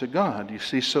fast unto God, you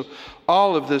see. So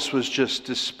all of this was just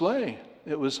display.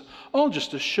 It was all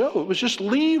just a show. It was just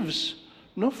leaves,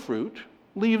 no fruit,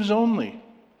 leaves only.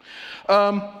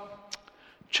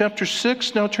 Chapter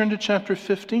 6, now turn to chapter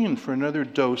 15 for another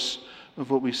dose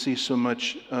of what we see so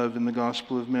much of in the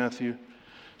Gospel of Matthew.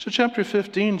 So chapter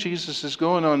 15, Jesus is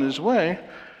going on his way,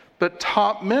 but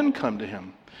top men come to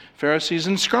him. Pharisees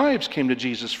and scribes came to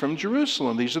Jesus from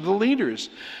Jerusalem. These are the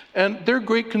leaders. And their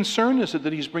great concern is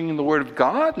that he's bringing the word of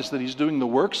God? Is that he's doing the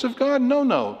works of God?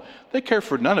 No. They care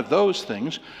for none of those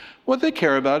things. What they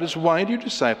care about is, why do your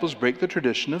disciples break the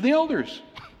tradition of the elders?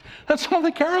 That's all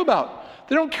they care about.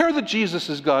 They don't care that Jesus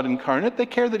is God incarnate. They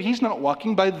care that he's not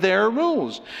walking by their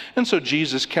rules. And so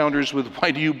Jesus counters with,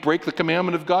 why do you break the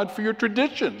commandment of God for your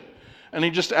tradition? And he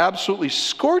just absolutely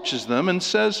scorches them and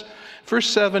says, verse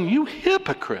 7, you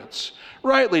hypocrites,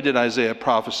 rightly did Isaiah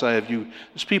prophesy of you.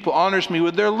 This people honors me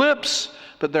with their lips,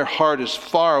 but their heart is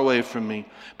far away from me.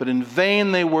 But in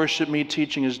vain they worship me,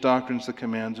 teaching his doctrines the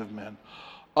commands of men.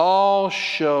 All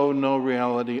show, no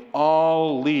reality.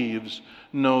 All leaves,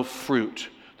 no fruit.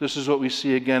 This is what we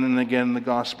see again and again in the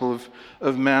Gospel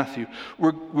of Matthew.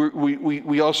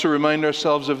 We also remind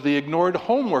ourselves of the ignored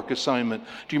homework assignment.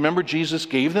 Do you remember Jesus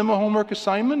gave them a homework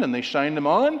assignment and they shined him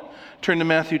on? Turn to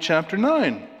Matthew chapter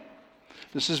 9.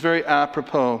 This is very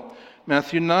apropos.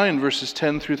 Matthew 9, verses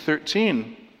 10 through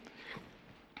 13.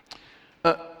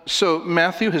 So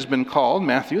Matthew has been called,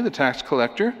 Matthew, the tax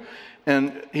collector,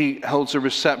 and he holds a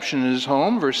reception in his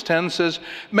home. Verse 10 says,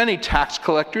 many tax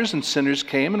collectors and sinners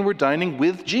came and were dining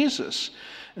with Jesus.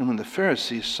 And when the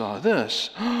Pharisees saw this,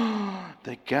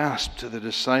 they gasped to the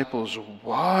disciples,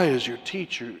 why is your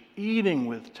teacher eating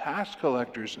with tax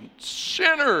collectors and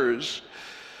sinners?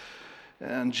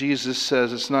 And Jesus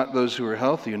says, it's not those who are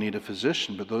healthy who need a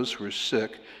physician, but those who are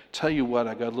sick. Tell you what,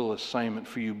 I got a little assignment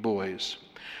for you boys.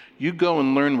 You go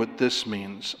and learn what this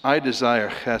means. I desire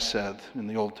chesed in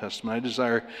the Old Testament. I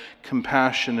desire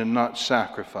compassion and not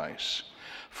sacrifice.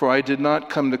 For I did not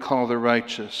come to call the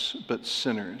righteous, but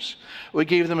sinners. We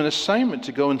gave them an assignment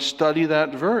to go and study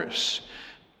that verse.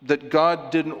 That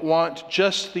God didn't want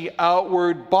just the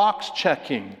outward box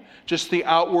checking, just the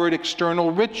outward external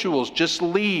rituals, just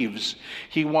leaves.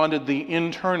 He wanted the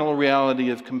internal reality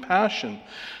of compassion.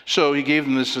 So he gave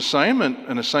them this assignment,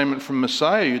 an assignment from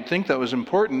Messiah. You'd think that was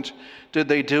important. Did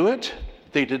they do it?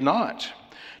 They did not.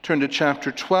 Turn to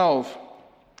chapter 12.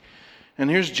 And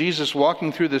here's Jesus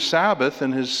walking through the Sabbath,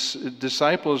 and his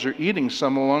disciples are eating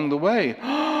some along the way.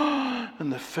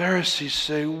 And the Pharisees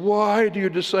say, why do your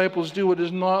disciples do what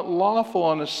is not lawful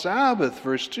on a Sabbath?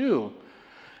 Verse 2.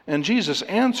 And Jesus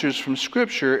answers from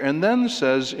Scripture and then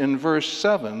says in verse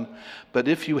 7, but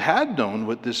if you had known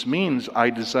what this means,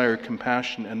 I desire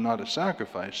compassion and not a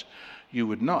sacrifice, you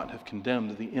would not have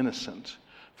condemned the innocent,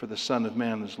 for the Son of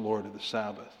Man is Lord of the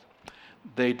Sabbath.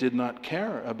 They did not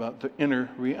care about the inner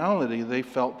reality. They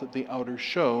felt that the outer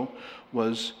show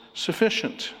was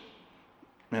sufficient,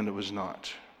 and it was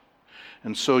not.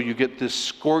 And so you get this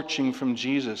scorching from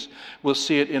Jesus. We'll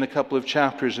see it in a couple of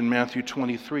chapters in Matthew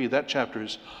 23. That chapter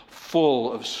is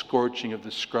full of scorching of the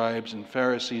scribes and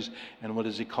Pharisees. And what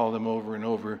does he call them over and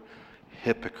over?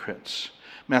 Hypocrites.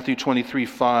 Matthew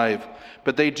 23:5.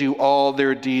 But they do all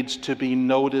their deeds to be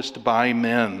noticed by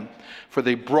men, for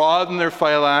they broaden their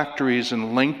phylacteries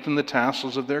and lengthen the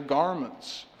tassels of their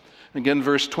garments. Again,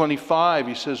 verse 25,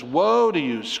 he says, woe to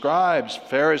you, scribes,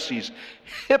 Pharisees,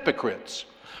 hypocrites!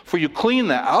 For you clean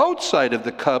the outside of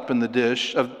the cup and the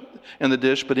dish,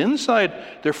 but inside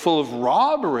they're full of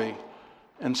robbery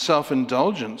and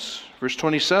self-indulgence. Verse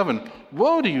 27,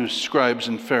 woe to you, scribes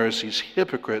and Pharisees,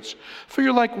 hypocrites, for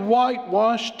you're like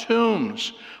whitewashed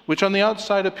tombs, which on the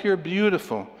outside appear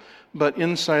beautiful, but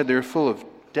inside they're full of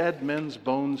dead men's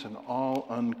bones and all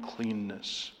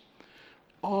uncleanness.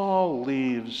 All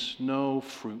leaves, no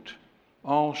fruit.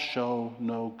 All show,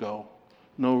 no go.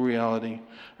 No reality,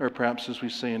 or perhaps as we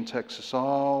say in Texas,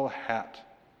 all hat,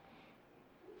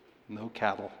 no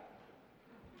cattle.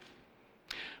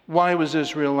 Why was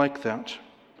Israel like that?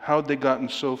 How had they gotten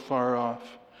so far off?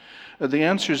 The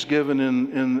answer is given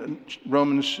in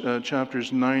Romans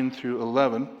chapters 9 through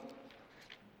 11.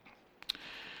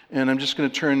 And I'm just going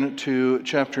to turn to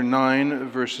chapter 9,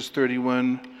 verses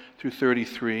 31 through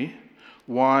 33.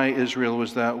 Why Israel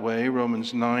was that way,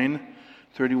 Romans 9.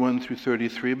 31 through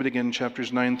 33, but again,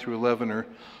 chapters 9 through 11 are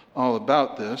all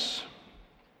about this.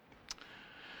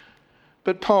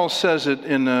 But Paul says it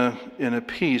in a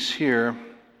piece here.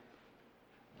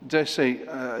 Did I say,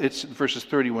 it's verses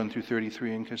 31 through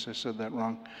 33, in case I said that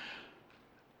wrong.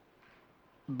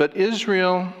 But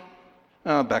Israel,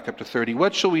 back up to 30.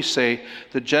 What shall we say?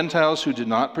 The Gentiles who did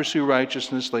not pursue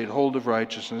righteousness laid hold of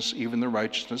righteousness, even the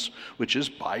righteousness which is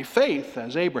by faith,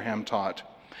 as Abraham taught.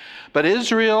 But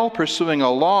Israel, pursuing a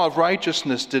law of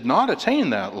righteousness, did not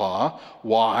attain that law.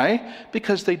 Why?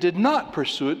 Because they did not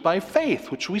pursue it by faith,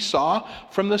 which we saw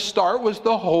from the start was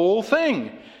the whole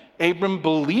thing. Abram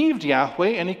believed Yahweh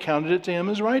and he counted it to him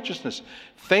as righteousness.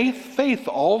 Faith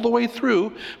all the way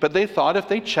through, but they thought if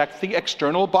they checked the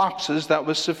external boxes, that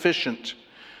was sufficient.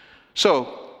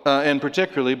 So, and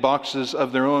particularly boxes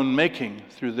of their own making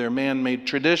through their man-made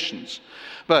traditions.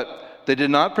 But they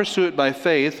did not pursue it by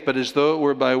faith, but as though it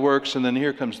were by works, and then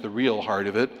here comes the real heart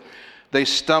of it. They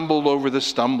stumbled over the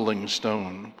stumbling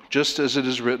stone, just as it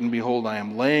is written, behold, I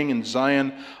am laying in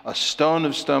Zion a stone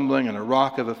of stumbling and a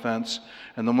rock of offense,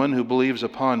 and the one who believes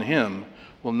upon him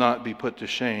will not be put to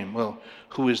shame. Well,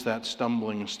 who is that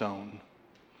stumbling stone?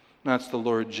 That's the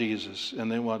Lord Jesus,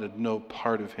 and they wanted no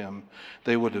part of him.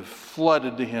 They would have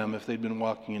flooded to him if they'd been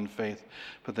walking in faith,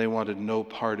 but they wanted no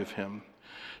part of him.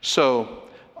 So,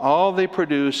 all they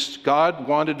produced, God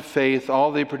wanted faith,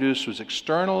 all they produced was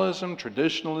externalism,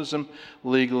 traditionalism,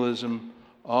 legalism,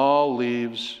 all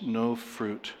leaves, no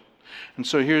fruit. And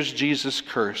so here's Jesus'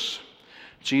 curse.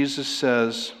 Jesus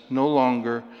says, no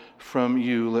longer from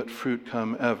you let fruit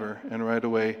come ever. And right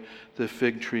away, the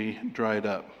fig tree dried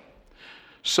up.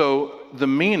 So the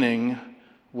meaning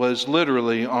was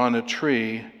literally on a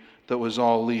tree that was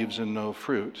all leaves and no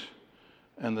fruit.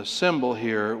 And the symbol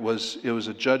here was, it was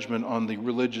a judgment on the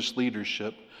religious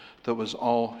leadership that was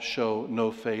all show,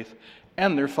 no faith,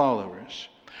 and their followers.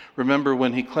 Remember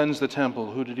when he cleansed the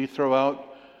temple, who did he throw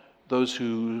out? Those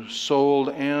who sold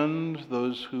and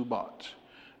those who bought.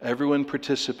 Everyone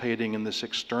participating in this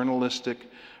externalistic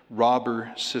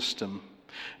robber system.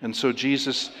 And so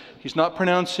Jesus, he's not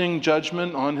pronouncing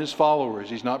judgment on his followers.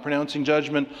 He's not pronouncing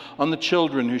judgment on the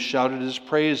children who shouted his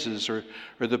praises or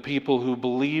the people who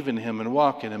believe in him and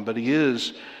walk in him. But he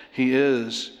is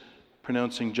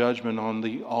pronouncing judgment on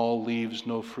the all leaves,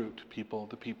 no fruit people,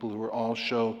 the people who are all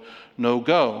show, no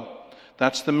go.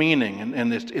 That's the meaning.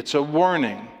 And it's a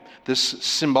warning. This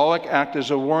symbolic act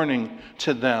is a warning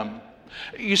to them.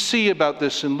 You see about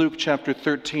this in Luke chapter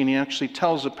 13. He actually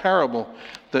tells a parable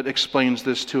that explains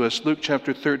this to us. Luke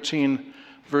chapter 13,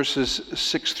 verses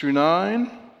 6 through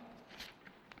 9.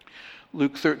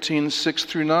 Luke 13, 6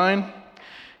 through 9.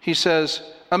 He says,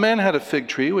 a man had a fig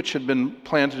tree which had been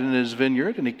planted in his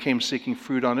vineyard, and he came seeking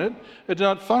fruit on it, and did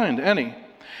not find any.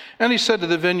 And he said to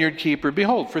the vineyard keeper,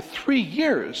 behold, for 3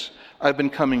 years I've been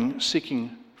coming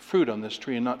seeking fruit on this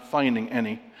tree and not finding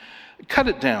any. Cut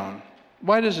it down.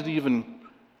 Why does it even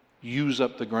use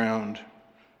up the ground?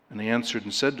 And he answered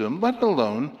and said to him, let it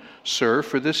alone, sir,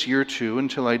 for this year too,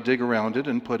 until I dig around it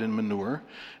and put in manure.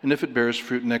 And if it bears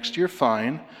fruit next year,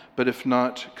 fine, but if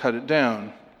not, cut it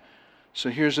down. So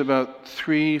here's about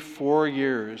 3-4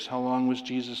 years. How long was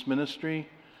Jesus' ministry?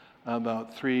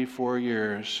 About 3-4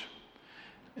 years.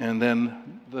 And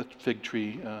then the fig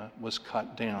tree was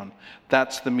cut down.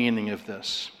 That's the meaning of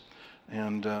this.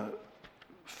 And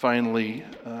finally,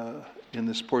 in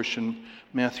this portion,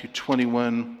 Matthew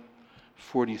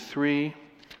 21:43.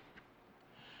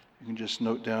 You can just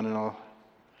note down and I'll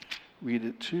read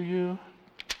it to you.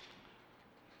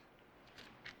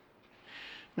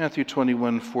 Matthew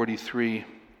 21:43.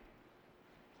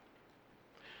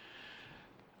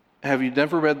 Have you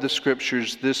never read the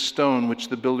scriptures? This stone which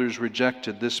the builders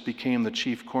rejected, this became the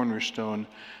chief cornerstone.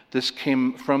 This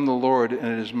came from the Lord, and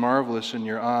it is marvelous in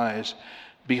your eyes.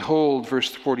 Behold,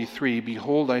 verse 43,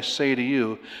 behold, I say to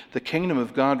you, the kingdom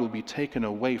of God will be taken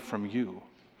away from you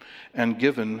and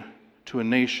given to a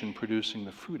nation producing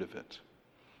the fruit of it.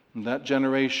 And that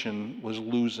generation was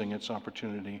losing its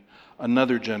opportunity.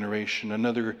 Another generation,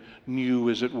 another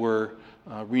new, as it were,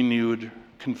 renewed,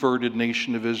 converted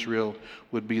nation of Israel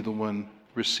would be the one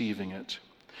receiving it.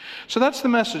 So that's the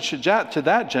message to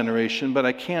that generation, but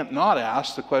I can't not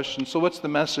ask the question, so what's the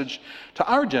message to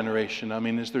our generation? I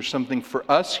mean, is there something for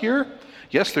us here?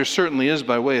 Yes, there certainly is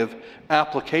by way of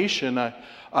application.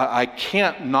 I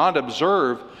can't not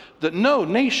observe that no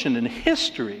nation in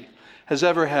history has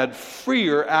ever had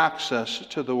freer access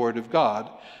to the Word of God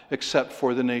except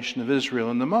for the nation of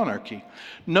Israel and the monarchy.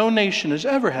 No nation has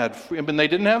ever had free, I mean, they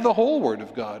didn't have the whole Word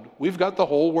of God. We've got the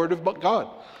whole Word of God,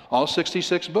 all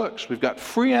 66 books. We've got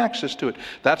free access to it.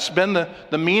 That's been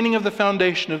the meaning of the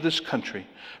foundation of this country.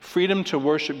 Freedom to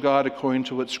worship God according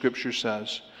to what Scripture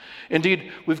says.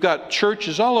 Indeed, we've got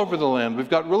churches all over the land. We've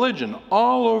got religion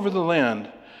all over the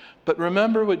land. But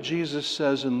remember what Jesus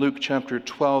says in Luke chapter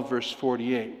 12, verse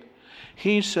 48.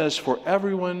 He says, for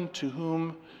everyone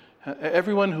who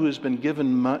has been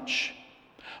given much,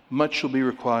 much will be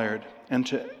required. And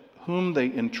to whom they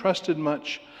entrusted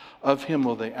much, of him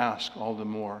will they ask all the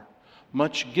more.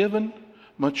 Much given,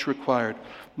 much required.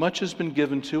 Much has been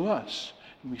given to us.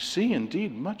 We see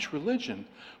indeed much religion.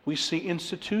 We see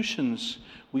institutions.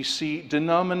 We see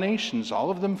denominations, all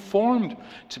of them formed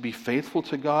to be faithful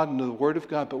to God and to the Word of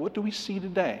God. But what do we see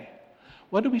today?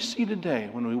 What do we see today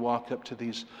when we walk up to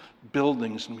these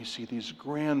buildings and we see these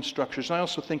grand structures? And I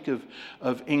also think of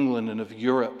England and of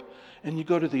Europe. And you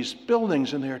go to these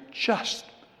buildings and they're just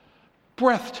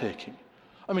breathtaking.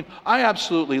 I mean, I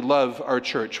absolutely love our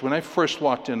church. When I first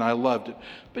walked in, I loved it.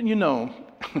 But you know,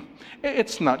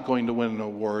 it's not going to win an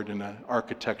award in an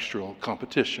architectural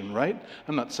competition, right?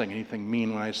 I'm not saying anything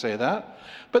mean when I say that.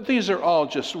 But these are all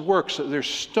just works. There's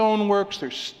stoneworks,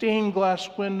 there's stained glass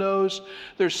windows,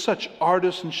 there's such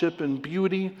artisanship and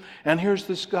beauty. And here's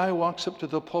this guy who walks up to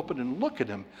the pulpit, and look at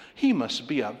him. He must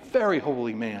be a very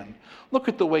holy man. Look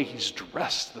at the way he's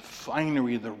dressed, the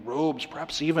finery, the robes,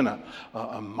 perhaps even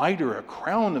a mitre, a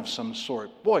crown of some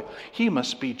sort. Boy, he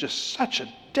must be just such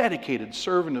a dedicated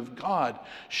servant of God,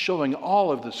 showing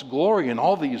all of this glory and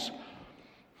all these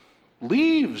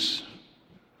leaves.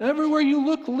 Everywhere you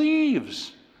look,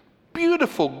 leaves.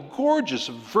 Beautiful, gorgeous,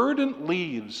 verdant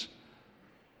leaves.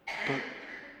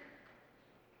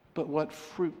 But what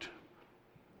fruit?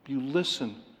 You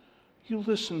listen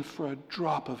for a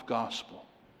drop of gospel.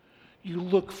 You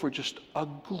look for just a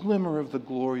glimmer of the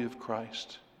glory of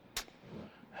Christ.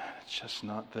 It's just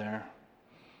not there.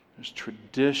 There's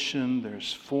tradition,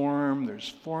 there's form, there's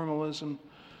formalism,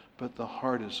 but the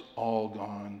heart is all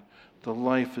gone. The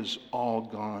life is all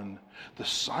gone. The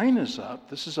sign is up.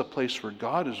 This is a place where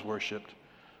God is worshipped,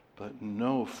 but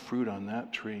no fruit on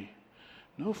that tree.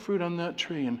 No fruit on that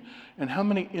tree. And how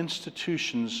many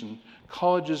institutions and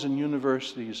colleges and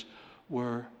universities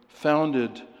were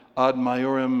founded ad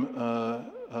maiorem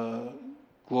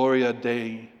gloria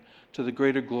Dei, to the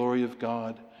greater glory of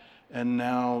God, and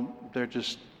now they're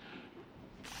just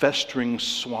festering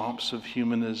swamps of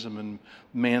humanism and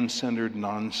man-centered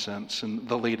nonsense and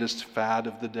the latest fad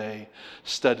of the day,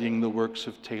 studying the works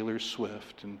of Taylor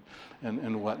Swift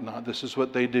and whatnot. This is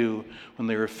what they do when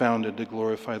they were founded to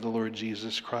glorify the Lord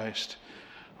Jesus Christ.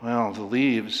 Well, the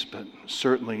leaves, but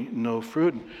certainly no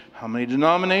fruit. How many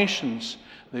denominations?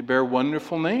 They bear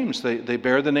wonderful names. They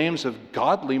bear the names of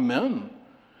godly men.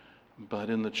 But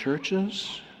in the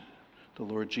churches, the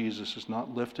Lord Jesus is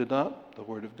not lifted up. The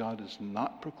Word of God is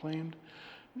not proclaimed.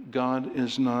 God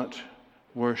is not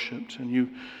worshipped. And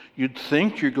you'd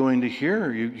think you're going to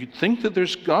hear. You'd think that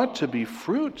there's got to be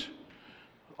fruit.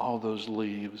 All those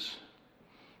leaves.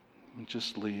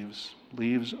 Just leaves.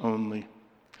 Leaves only.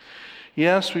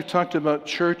 Yes, we've talked about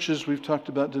churches. We've talked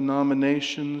about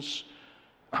denominations.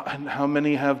 And how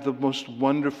many have the most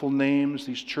wonderful names,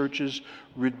 these churches?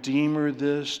 Redeemer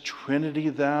this, Trinity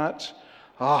that.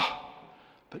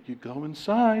 But you go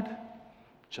inside,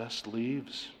 just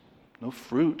leaves, no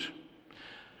fruit.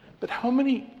 But how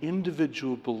many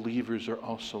individual believers are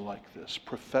also like this,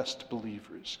 professed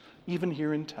believers, even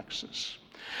here in Texas?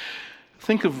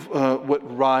 Think of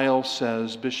what Ryle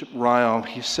says, Bishop Ryle.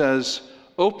 He says,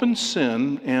 open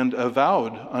sin and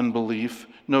avowed unbelief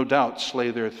no doubt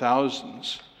slay their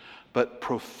thousands, but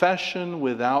profession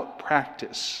without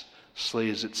practice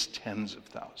slays its tens of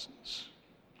thousands.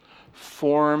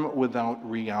 Form without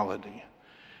reality.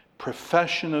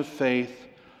 Profession of faith,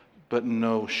 but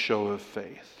no show of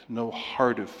faith. No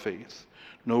heart of faith.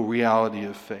 No reality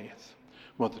of faith.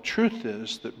 Well, the truth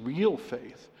is that real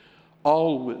faith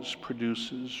always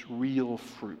produces real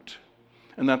fruit.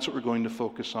 And that's what we're going to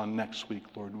focus on next week,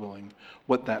 Lord willing.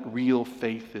 What that real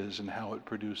faith is and how it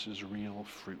produces real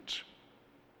fruit.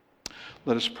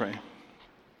 Let us pray.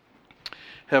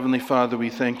 Heavenly Father, we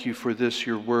thank you for this,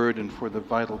 your word, and for the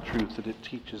vital truth that it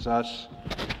teaches us.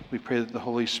 We pray that the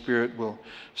Holy Spirit will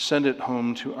send it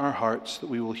home to our hearts, that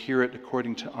we will hear it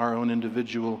according to our own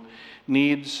individual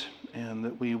needs, and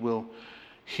that we will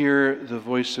hear the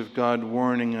voice of God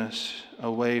warning us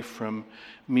away from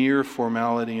mere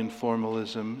formality and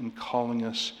formalism and calling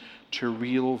us to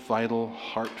real, vital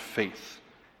heart faith.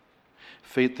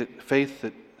 Faith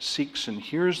that seeks and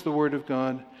hears the word of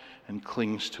God and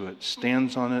clings to it,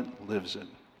 stands on it, lives it.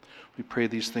 We pray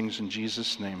these things in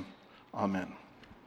Jesus' name. Amen.